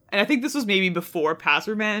 And I think this was maybe before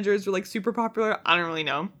password managers were like super popular. I don't really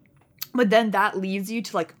know. But then that leads you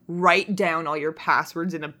to like write down all your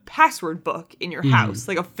passwords in a password book in your house,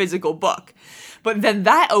 like a physical book. But then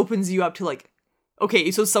that opens you up to like,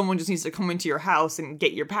 okay, so someone just needs to come into your house and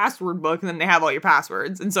get your password book and then they have all your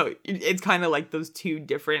passwords. And so it's kind of like those two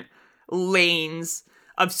different lanes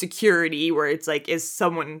of security where it's like, is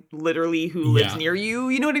someone literally who lives near you,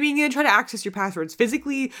 you know what I mean, going to try to access your passwords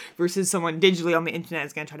physically versus someone digitally on the internet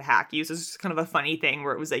is going to try to hack you. So it's just kind of a funny thing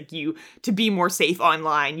where it was like you, to be more safe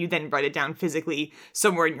online, you then write it down physically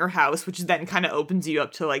somewhere in your house, which then kind of opens you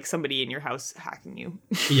up to like somebody in your house hacking you.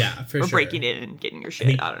 Yeah, for or sure. Or breaking in and getting your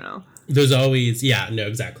shit. I don't know. There's always,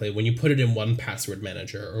 exactly. When you put it in one password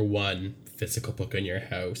manager or one physical book in your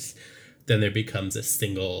house, then there becomes a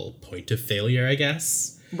single point of failure, I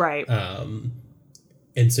guess. Right.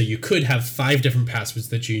 And so you could have 5 different passwords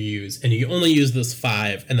that you use, and you only use those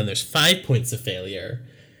 5, and then there's 5 points of failure.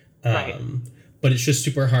 Right. But it's just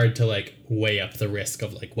super hard to like weigh up the risk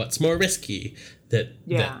of like what's more risky, that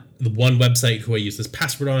the one website who I use this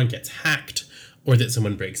password on gets hacked, or that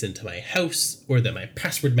someone breaks into my house, or that my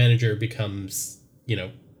password manager becomes,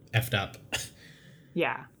 effed up.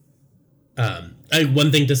 Yeah.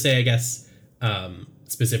 One thing to say, I guess,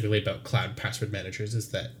 specifically about cloud password managers is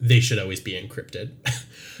that they should always be encrypted.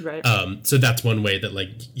 Right. So that's one way that like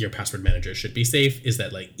your password manager should be safe, is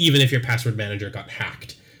that like even if your password manager got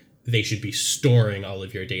hacked, they should be storing all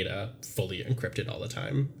of your data fully encrypted all the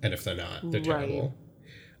time. And if they're not, they're terrible.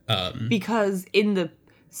 Because in the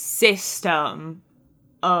system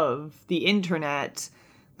of the internet,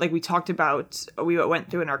 like we talked about, we went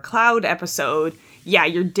through in our cloud episode,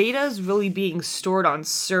 your data is really being stored on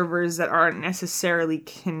servers that aren't necessarily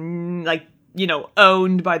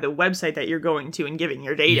owned by the website that you're going to and giving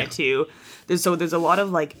your data to. There's a lot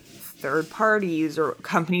of like third parties or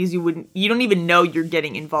companies you don't even know you're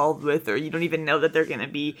getting involved with, or you don't even know that they're going to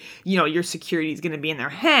be, your security is going to be in their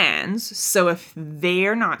hands. So if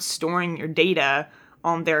they're not storing your data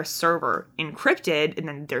on their server encrypted and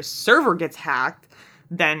then their server gets hacked,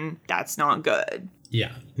 then that's not good.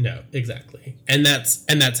 Yeah, no, exactly. And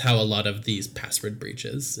that's how a lot of these password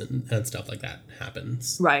breaches and stuff like that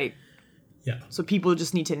happens. Right. Yeah. So people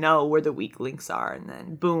just need to know where the weak links are, and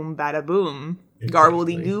then boom, bada boom,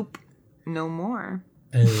 garbledy-goop, no more.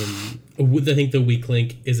 I think the weak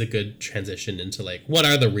link is a good transition into like, what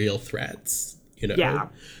are the real threats, Yeah.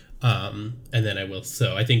 And then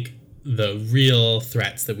I think the real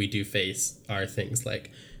threats that we do face are things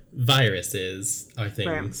like viruses, are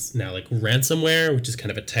things now like ransomware, which is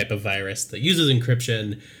kind of a type of virus that uses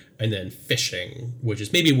encryption, and then phishing, which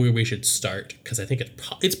is maybe where we should start, because I think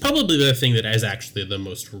it's probably the thing that is actually the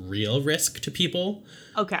most real risk to people.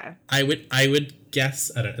 Okay. I would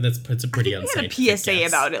guess, I don't know, it's a pretty unscientific we had a PSA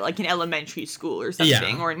guess about it, like in elementary school or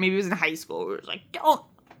something, or maybe it was in high school, where it was like, don't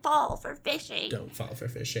fall for phishing. Don't fall for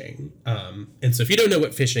phishing. And so if you don't know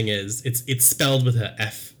what phishing is, it's spelled with a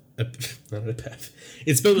F, not a F.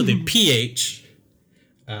 It's spelled with a PH,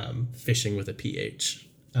 phishing with a PH.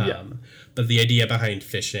 But the idea behind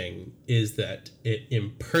phishing is that it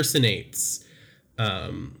impersonates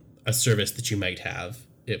a service that you might have.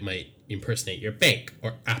 It might impersonate your bank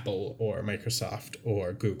or Apple or Microsoft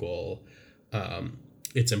or Google.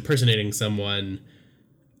 It's impersonating someone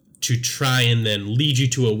to try and then lead you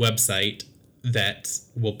to a website that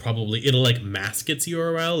it'll like mask its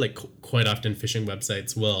URL. Like quite often phishing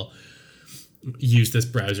websites will use this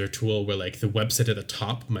browser tool where like the website at the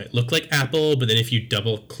top might look like Apple, but then if you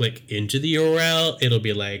double click into the URL, it'll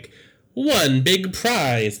be like, one big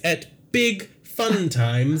prize at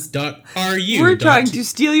bigfuntimes.ru. We're trying to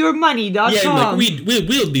steal your money.com. Yeah, like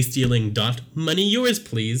we'll be stealing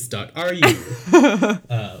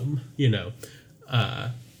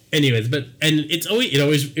 .moneyyoursPlease.ru. Anyways,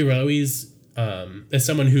 it always as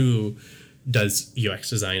someone who does UX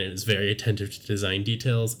design and is very attentive to design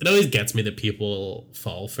details, it always gets me that people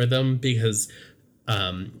fall for them because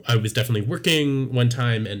I was definitely working one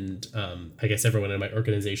time and I guess everyone in my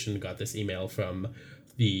organization got this email from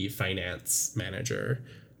the finance manager,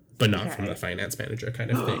 but not from the finance manager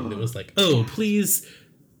kind of thing. That was like, oh, please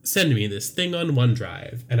send me this thing on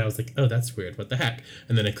OneDrive. And I was like, oh, that's weird. What the heck?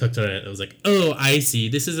 And then I clicked on it and I was like, oh, I see.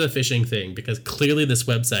 This is a phishing thing because clearly this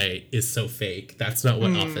website is so fake. That's not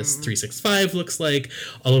what Office 365 looks like.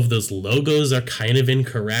 All of those logos are kind of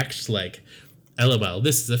incorrect. Like, LOL,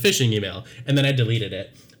 this is a phishing email. And then I deleted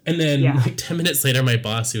it. And then like 10 minutes later, my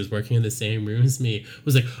boss, who was working in the same room as me,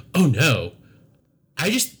 was like, oh no, I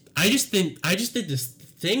just did this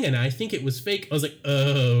thing and I think it was fake. I was like,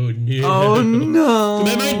 oh no. Oh no. In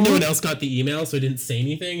my mind, no one else got the email, so I didn't say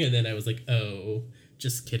anything. And then I was like, oh,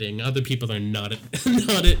 just kidding. Other people are not as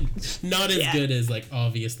good as like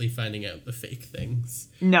obviously finding out the fake things.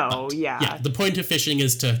 No, but, yeah. The point of phishing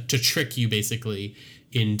is to trick you basically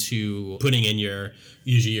into putting in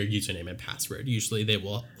usually your username and password. Usually they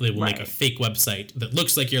will make a fake website that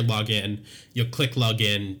looks like your login. You'll click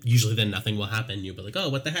login. Usually then nothing will happen. You'll be like, oh,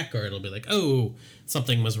 what the heck? Or it'll be like, oh,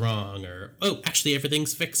 something was wrong. Or, oh, actually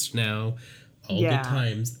everything's fixed now. All good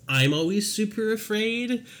times. I'm always super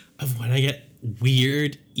afraid of when I get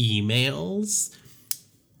weird emails.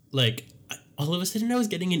 Like, all of a sudden I was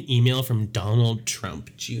getting an email from Donald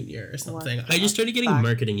Trump Jr. or something. I just started getting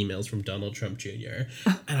marketing emails from Donald Trump Jr.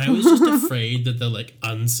 And I was just afraid that the like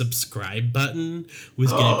unsubscribe button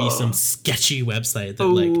was going to be some sketchy website that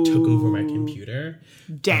like took over my computer.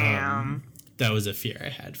 Damn. That was a fear I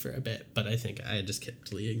had for a bit, but I think I just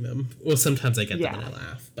kept deleting them. Well, sometimes I get them and I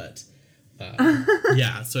laugh, but so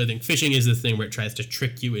I think phishing is the thing where it tries to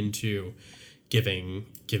trick you into giving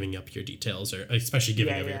up your details, or especially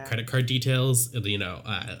giving up your credit card details. You know,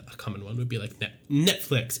 a common one would be like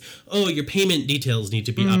Netflix. Oh, your payment details need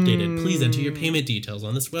to be updated. Please enter your payment details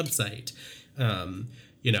on this website.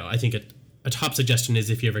 You know, I think a top suggestion is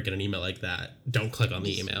if you ever get an email like that, don't click on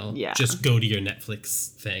the email. Yeah. Just go to your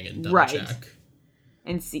Netflix thing and double check.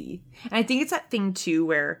 And see. And I think it's that thing too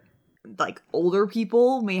where like older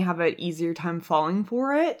people may have an easier time falling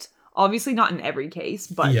for it. Obviously not in every case,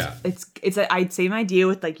 but it's I'd say an idea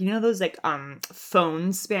with like, you know, those like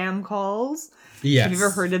phone spam calls. Yes. Have you ever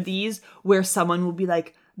heard of these where someone will be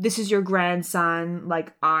like, this is your grandson,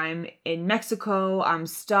 like I'm in Mexico, I'm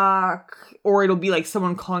stuck, or it'll be like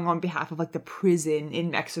someone calling on behalf of like the prison in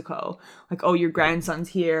Mexico, like, oh, your grandson's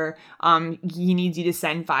here, he needs you to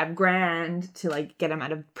send $5,000 to like get him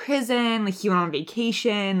out of prison, like he went on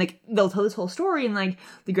vacation. Like they'll tell this whole story and like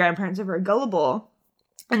the grandparents are very gullible.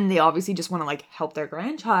 And they obviously just want to, like, help their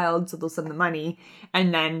grandchild, so they'll send the money.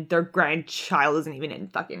 And then their grandchild isn't even in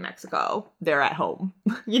fucking Mexico. They're at home.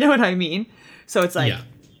 You know what I mean? So it's like,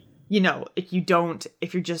 you know, if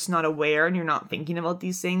you're just not aware and you're not thinking about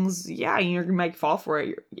these things, you might fall for it.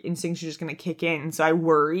 Your instincts are just going to kick in. So I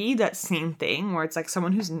worry that same thing where it's like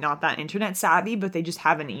someone who's not that internet savvy, but they just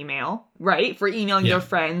have an email, right? For emailing their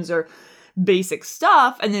friends or basic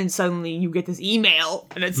stuff, and then suddenly you get this email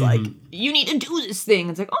and it's like, you need to do this thing.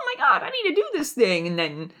 It's like, oh my god, I need to do this thing. And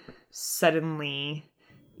then suddenly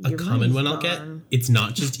a common one I'll get, it's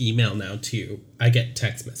not just email now too. I get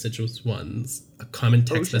text messages ones. A common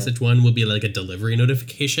text message one will be like a delivery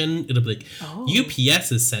notification. It'll be like,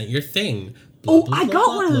 UPS has sent your thing. Blah, blah, I got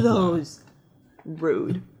blah, one blah, of those.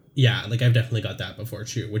 Rude. Yeah, like I've definitely got that before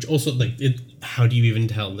too, which also like how do you even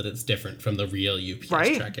tell that it's different from the real UPS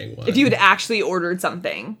tracking one? If you had actually ordered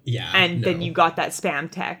something. And then you got that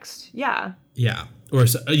spam text. Yeah. Yeah. Or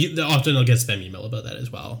often I'll get spam email about that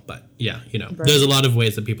as well. But yeah, you know, there's a lot of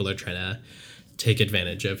ways that people are trying to take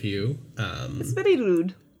advantage of you. It's very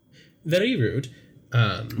rude. Very rude.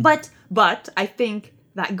 But I think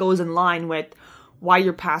that goes in line with why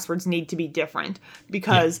your passwords need to be different.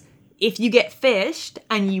 Because if you get phished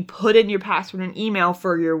and you put in your password and email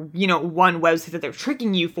for your, you know, one website that they're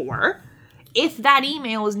tricking you for, if that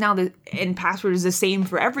email is now and password is the same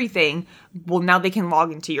for everything, well, now they can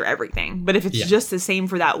log into your everything. But if it's just the same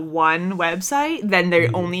for that one website, then they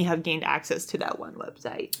only have gained access to that one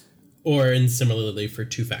website. Or, and similarly for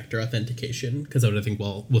two-factor authentication, because what I think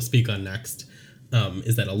we'll speak on next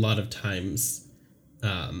is that a lot of times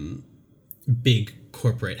big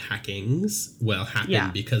corporate hackings will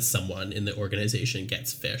happen because someone in the organization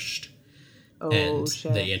gets phished.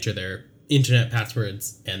 They enter their internet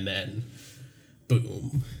passwords and then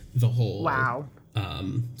boom, the whole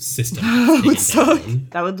system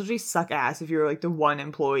that would literally suck ass if you were like the one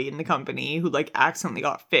employee in the company who like accidentally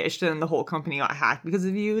got phished and then the whole company got hacked because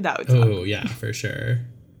of you. That would suck. Oh yeah, for sure.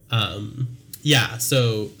 Yeah,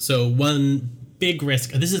 so one big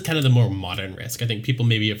risk, this is kind of the more modern risk. I think people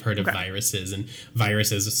maybe have heard of viruses, and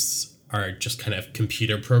viruses are just kind of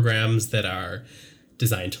computer programs that are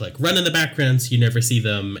designed to like run in the background so you never see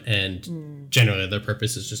them, and generally their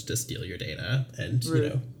purpose is just to steal your data and you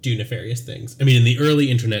know, do nefarious things. I mean, in the early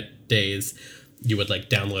internet days, you would like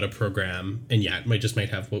download a program and it might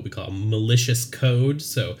have what we call malicious code,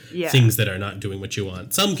 so things that are not doing what you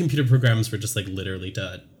want. Some computer programs were just like literally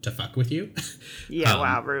to fuck with you.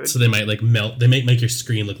 Wow, rude. So they might like they might make your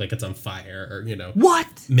screen look like it's on fire, or you know,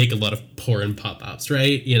 make a lot of porn pop-ups,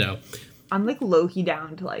 right? You know, I'm like low-key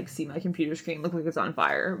down to like see my computer screen look like it's on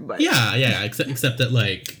fire, but except that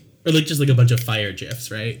like, or like just like a bunch of fire gifs,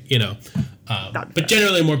 right? You know, but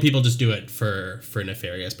generally more people just do it for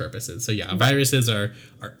nefarious purposes. So viruses are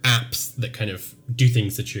apps that kind of do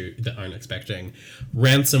things that aren't expecting.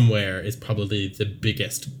 Ransomware is probably the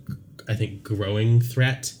biggest, I think, growing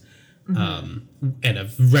threat. And a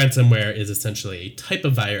ransomware is essentially a type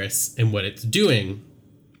of virus, and what it's doing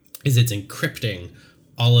is it's encrypting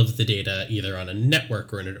all of the data either on a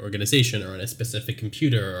network or in an organization or on a specific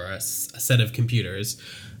computer or a set of computers,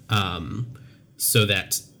 so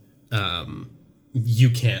that you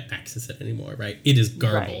can't access it anymore, right? It is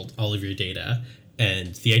garbled, all of your data.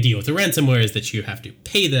 And the idea with the ransomware is that you have to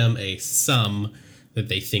pay them a sum that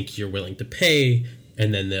they think you're willing to pay,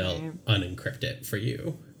 and then they'll unencrypt it for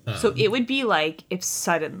you. So it would be like if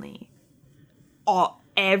suddenly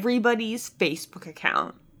everybody's Facebook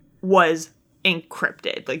account was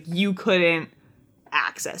encrypted. Like you couldn't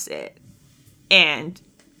access it. And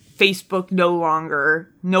Facebook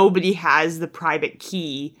nobody has the private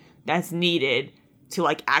key that's needed to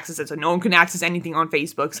like access it. So no one can access anything on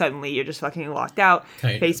Facebook. Suddenly you're just fucking locked out.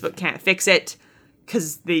 Facebook can't fix it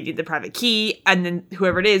because they need the private key. And then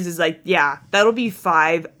whoever it is like, yeah, that'll be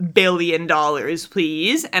 $5 billion,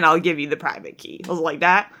 please. And I'll give you the private key. Was it like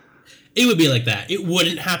that? It would be like that. It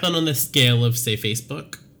wouldn't happen on the scale of, say,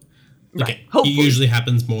 Facebook. Right. It usually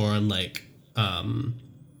happens more on like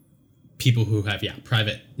people who have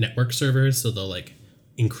private network servers, so they'll like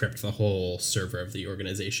encrypt the whole server of the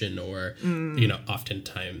organization, or you know,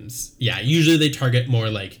 oftentimes usually they target more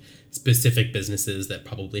like specific businesses that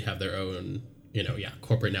probably have their own, you know,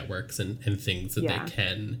 corporate networks and things that they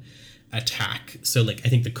can attack. So like I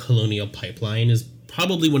think the Colonial Pipeline is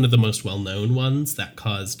probably one of the most well-known ones that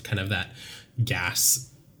caused kind of that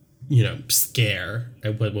gas, you know, scare.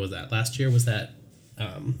 What was that? Last year? Was that?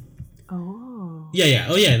 That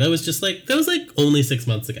was like only 6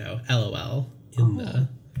 months ago. LOL. In the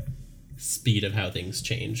speed of how things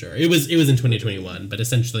change, or it was in 2021. But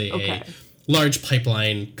essentially, a large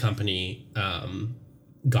pipeline company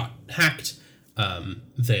got hacked.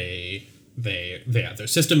 Their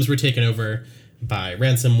systems were taken over by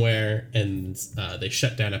ransomware, and they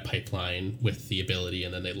shut down a pipeline with the ability,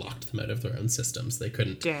 and then they locked them out of their own systems. They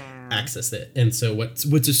couldn't access it. And so what's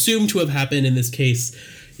assumed to have happened in this case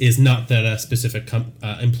is not that a specific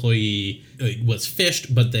employee was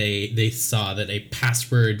phished, but they saw that a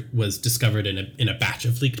password was discovered in a batch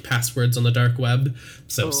of leaked passwords on the dark web.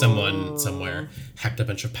 So someone somewhere hacked a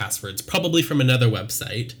bunch of passwords, probably from another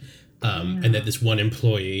website. And that this one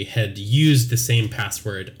employee had used the same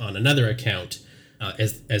password on another account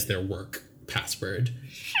as their work password.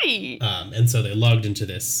 And so they logged into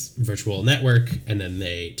this virtual network, and then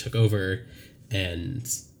they took over, and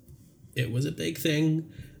it was a big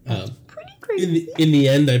thing. Pretty crazy. In the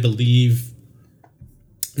end, I believe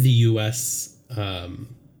the U.S.,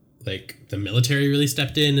 like the military really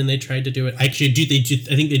stepped in and they tried to do it. Actually,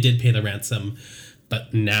 I think they did pay the ransom.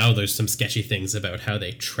 But now there's some sketchy things about how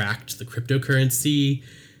they tracked the cryptocurrency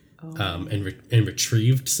and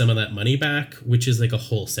retrieved some of that money back, which is like a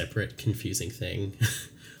whole separate confusing thing,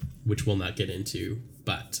 which we'll not get into.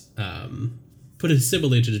 But put a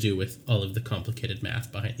similar to do with all of the complicated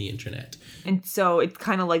math behind the internet. And so it's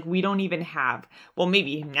kind of like we don't even have, well,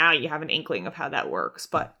 maybe now you have an inkling of how that works,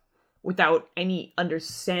 but without any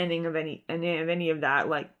understanding of any of that,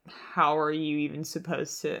 like, how are you even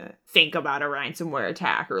supposed to think about a ransomware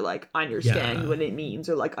attack, or like understand what it means,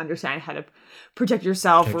 or like understand how to protect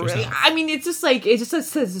yourself? I mean, it's just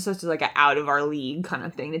such like an out of our league kind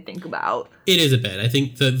of thing to think about. It is a bit. I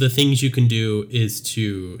think the things you can do is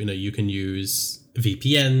to, you know, you can use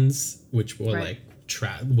VPNs, which will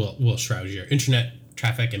will shroud your internet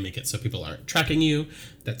traffic and make it so people aren't tracking you.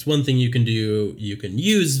 That's one thing you can do. You can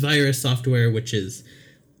use virus software, which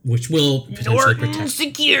will potentially protect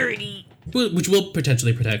security. Which will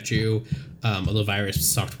potentially protect you. Although virus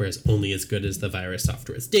software is only as good as the virus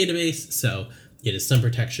software's database, so it is some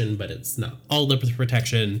protection, but it's not all the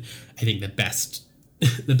protection. I think the best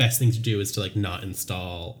thing to do is to like not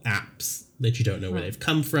install apps that you don't know where they've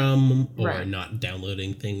come from, or Right. not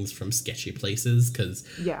downloading things from sketchy places, because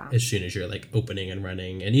Yeah. as soon as you're like opening and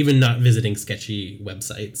running, and even not visiting sketchy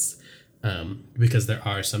websites, because there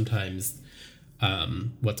are sometimes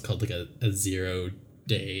what's called like a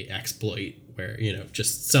 0-day exploit, where, you know,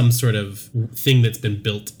 just some sort of thing that's been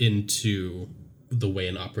built into the way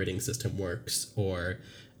an operating system works. Or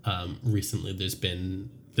recently there's been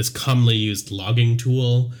this commonly used logging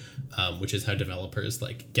tool, which is how developers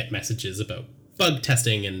like get messages about bug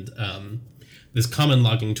testing, and this common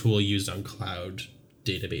logging tool used on cloud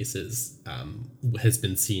databases has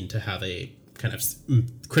been seen to have a kind of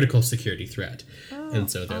critical security threat. And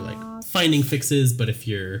so they're like finding fixes, but if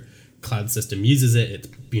your cloud system uses it, it's,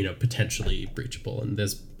 you know, potentially breachable. And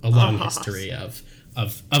there's a long history of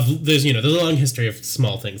there's, you know, there's a long history of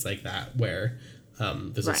small things like that where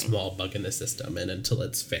there's a small bug in the system, and until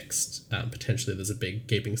it's fixed, potentially there's a big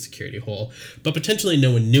gaping security hole. But potentially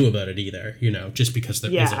no one knew about it either, you know, just because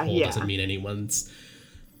there is a hole doesn't mean anyone's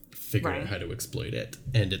figuring out how to exploit it.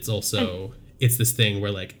 And it's also, it's this thing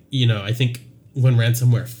where, like, you know, I think when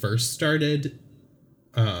ransomware first started,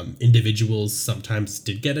 individuals sometimes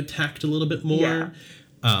did get attacked a little bit more.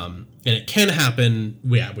 And it can happen,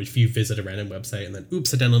 if you visit a random website and then,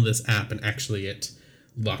 oops, I downloaded this app and actually it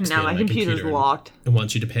locks me in my computer locked and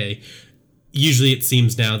wants you to pay. Usually it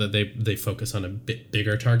seems now that they focus on a bit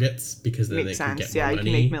bigger targets, because then they can get more money. You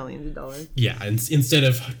can make millions of dollars. Yeah, and instead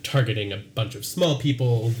of targeting a bunch of small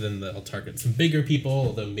people, then they'll target some bigger people,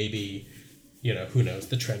 although maybe, you know, who knows,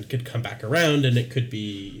 the trend could come back around and it could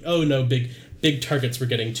be, oh no, big targets were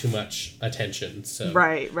getting too much attention, so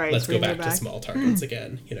let's go back to small targets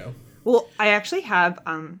again, you know. Well, I actually have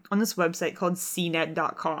on this website called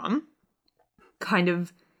cnet.com, kind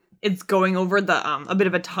of, it's going over the a bit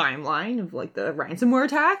of a timeline of like the ransomware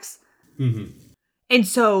attacks. And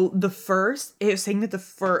so the first, it was saying that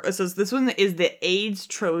it says this one is the AIDS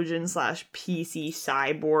Trojan / PC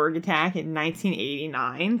cyborg attack in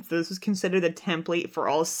 1989. So this was considered the template for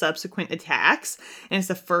all subsequent attacks, and it's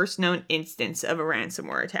the first known instance of a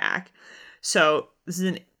ransomware attack. So this is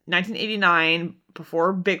in 1989,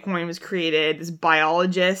 before Bitcoin was created. This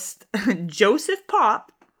biologist, Joseph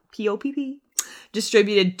Popp, P-O-P-P,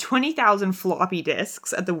 distributed 20,000 floppy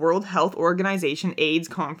disks at the World Health Organization AIDS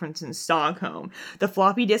conference in Stockholm. The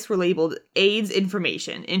floppy disks were labeled AIDS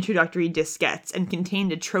Information, Introductory Diskettes, and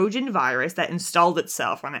contained a Trojan virus that installed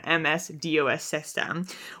itself on an MS-DOS system.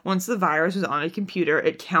 Once the virus was on a computer,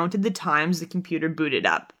 it counted the times the computer booted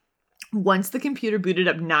up. Once the computer booted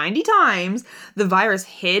up 90 times, the virus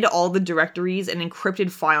hid all the directories and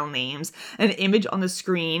encrypted file names. An image on the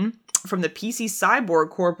screen from the PC Cyborg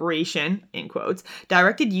Corporation, in quotes,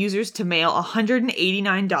 directed users to mail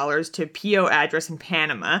 $189 to a PO address in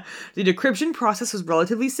Panama. The decryption process was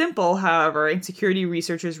relatively simple, however, and security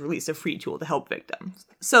researchers released a free tool to help victims.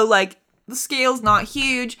 So, like, the scale's not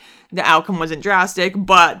huge, the outcome wasn't drastic,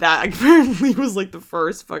 but that apparently was, like, the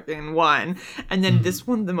first fucking one. And then this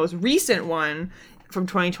one, the most recent one, from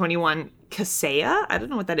 2021, Kaseya? I don't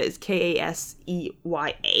know what that is. Kaseya.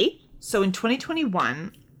 So in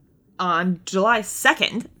 2021... on July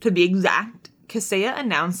 2nd, to be exact, Kaseya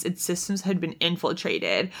announced its systems had been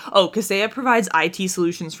infiltrated. Kaseya provides IT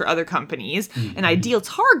solutions for other companies. An ideal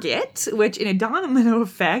target, which in a domino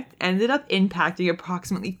effect ended up impacting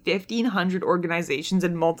approximately 1,500 organizations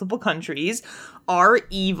in multiple countries.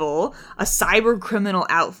 REvil, a cyber criminal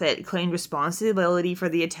outfit, claimed responsibility for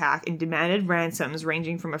the attack and demanded ransoms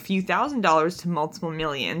ranging from a few $1,000s to multiple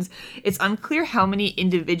millions. It's unclear how many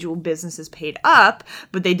individual businesses paid up,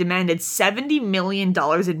 but they demanded $70 million in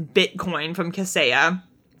Bitcoin from Kaseya.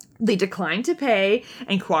 They declined to pay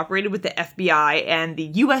and cooperated with the FBI and the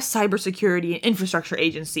U.S. Cybersecurity and Infrastructure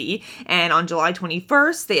Agency. And on July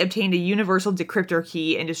 21st, they obtained a universal decryptor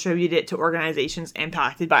key and distributed it to organizations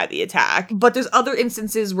impacted by the attack. But there's other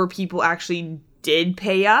instances where people actually did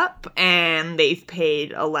pay up, and they've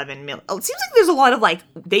paid 11 million. It seems like there's a lot of, like,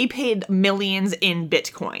 they paid millions in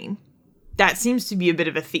Bitcoin. That seems to be a bit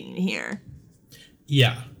of a theme here.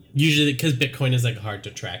 Yeah. Usually, because Bitcoin is, like, hard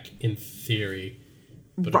to track in theory.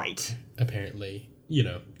 But right. Apparently, you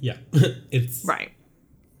know, yeah. It's... right.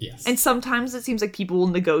 Yes. And sometimes it seems like people will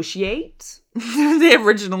negotiate. They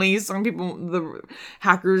originally, some people, the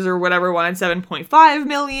hackers or whatever, wanted 7.5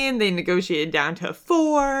 million. They negotiated down to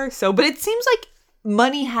 4. So, but it seems like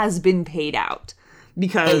money has been paid out.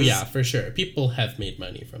 Because... oh, yeah, for sure. People have made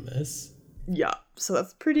money from this. Yeah. So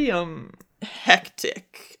that's pretty,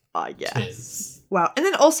 hectic, I guess. Wow. And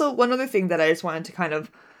then also, one other thing that I just wanted to kind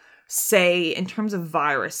of say in terms of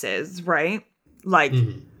viruses, right? Like,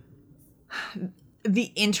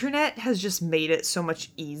 the internet has just made it so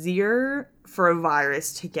much easier for a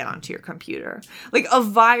virus to get onto your computer. Like, a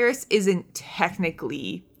virus isn't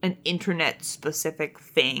technically an internet-specific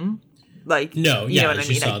thing. Like, no, you know what as I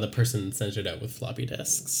mean? you saw, the person sent it out with floppy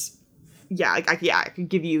disks. Yeah, I could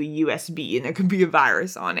give you a USB and there could be a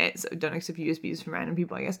virus on it. So don't accept USBs from random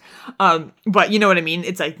people, I guess. But you know what I mean?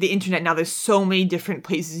 It's like the internet now, there's so many different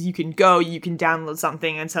places you can go. You can download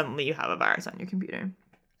something and suddenly you have a virus on your computer.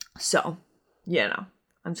 So, yeah, no.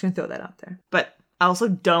 I'm just going to throw that out there. But I also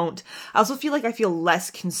feel like I feel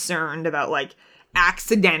less concerned about, like,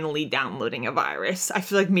 accidentally downloading a virus. I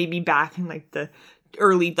feel like maybe back in, like, the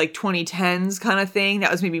early, like, 2010s kind of thing,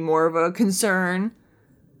 that was maybe more of a concern.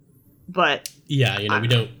 But yeah, you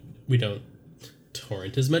know, we don't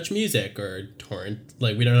torrent as much music or torrent,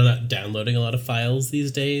 like, we don't not downloading a lot of files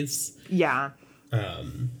these days. Yeah.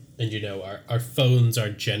 And you know, our phones are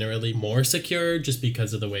generally more secure just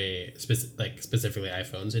because of the way, specifically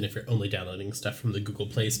iPhones, and if you're only downloading stuff from the Google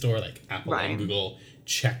Play Store, like Apple and Google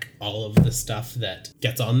check all of the stuff that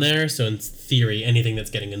gets on there. So in theory, anything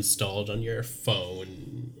that's getting installed on your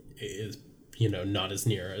phone is, you know, not as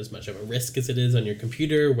near as much of a risk as it is on your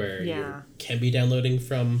computer, where you can be downloading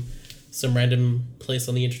from some random place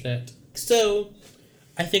on the internet. So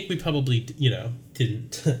I think we probably, you know,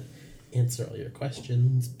 didn't answer all your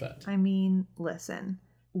questions, but I mean, listen,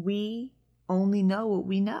 we only know what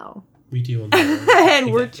we know. We do only know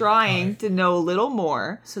and we're trying to know a little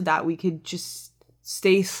more so that we could just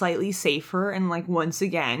stay slightly safer. And, like, once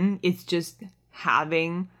again, it's just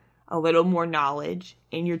having a little more knowledge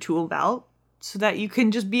in your tool belt so that you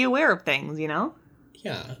can just be aware of things, you know?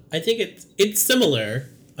 Yeah, I think it's similar.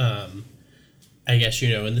 I guess, you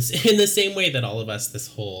know, in the same way that all of us this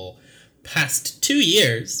whole past 2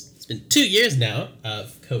 years, it's been 2 years now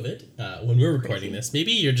of COVID when we're recording this.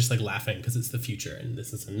 Maybe you're just, like, laughing because it's the future and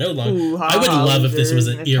this is no longer. I would love if this was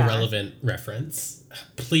an irrelevant reference.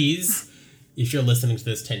 Please, if you're listening to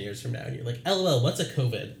this 10 years from now and you're like, LOL, what's a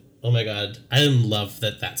COVID? Oh my God, I love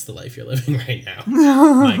that that's the life you're living right now.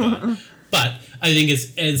 My God. But I think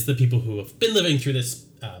as the people who have been living through this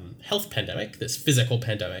health pandemic, this physical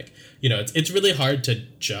pandemic, you know, it's really hard to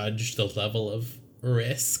judge the level of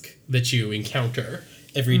risk that you encounter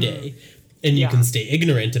every day. And you can stay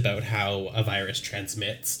ignorant about how a virus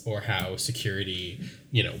transmits or how security,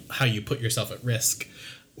 you know, how you put yourself at risk.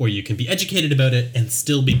 Or you can be educated about it and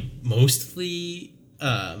still be mostly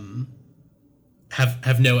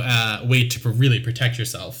have no way to really protect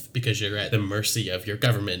yourself because you're at the mercy of your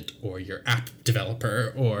government or your app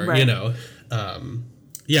developer or, you know,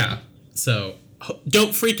 So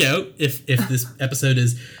don't freak out if this episode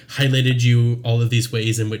has highlighted you all of these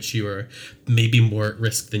ways in which you are maybe more at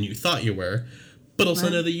risk than you thought you were, but also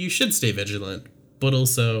know that you should stay vigilant, but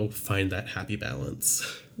also find that happy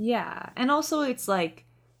balance. Yeah. And also it's like,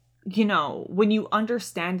 you know, when you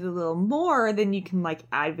understand it a little more, then you can, like,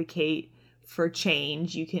 advocate for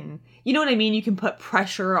change. You can, you know what I mean? You can put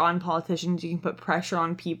pressure on politicians. You can put pressure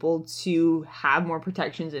on people to have more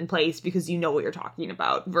protections in place because you know what you're talking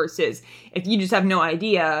about, versus if you just have no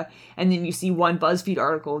idea and then you see one BuzzFeed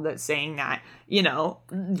article that's saying that, you know,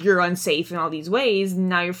 you're unsafe in all these ways, and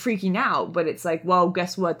now you're freaking out. But it's like, well,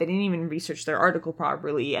 guess what? They didn't even research their article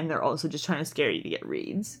properly, and they're also just trying to scare you to get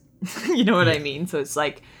reads. You know what I mean? So it's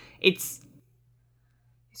like, it's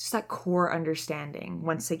just that core understanding,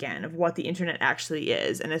 once again, of what the internet actually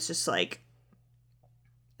is. And it's just like,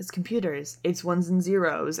 it's computers, it's ones and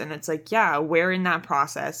zeros. And it's like, yeah, where in that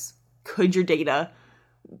process could your data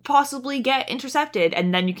possibly get intercepted?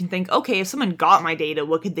 And then you can think, okay, if someone got my data,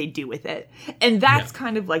 what could they do with it? And that's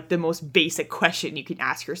kind of like the most basic question you can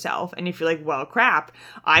ask yourself. And if you're like, well, crap,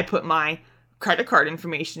 I put my credit card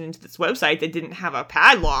information into this website that didn't have a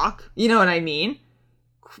padlock, you know what I mean?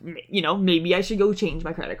 You know, maybe I should go change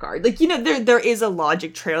my credit card. Like, you know, there is a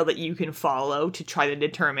logic trail that you can follow to try to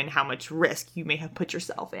determine how much risk you may have put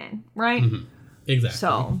yourself in, right? Mm-hmm. Exactly.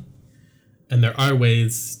 So, and there are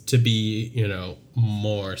ways to be, you know,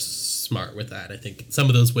 more smart with that. I think some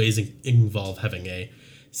of those ways involve having a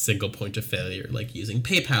single point of failure, like using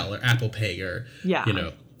PayPal or Apple Pay or, you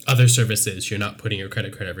know, other services. You're not putting your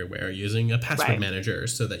credit card everywhere, using a password manager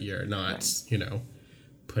so that you're not, you know,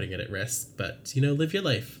 putting it at risk. But, you know, live your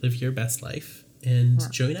life, live your best life, and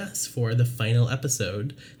join us for the final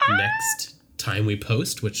episode next time we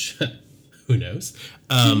post, which who knows,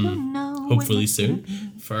 hopefully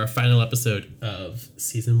soon, for our final episode of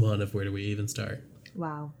season 1 of Where Do We Even Start.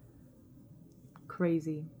 Wow.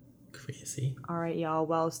 Crazy. All right, y'all.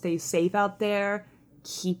 Well, stay safe out there.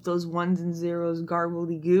 Keep those ones and zeros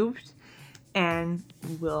garbledy gooped. And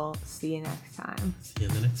we'll see you next time. See you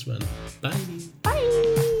in the next one. Bye.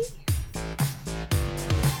 Bye.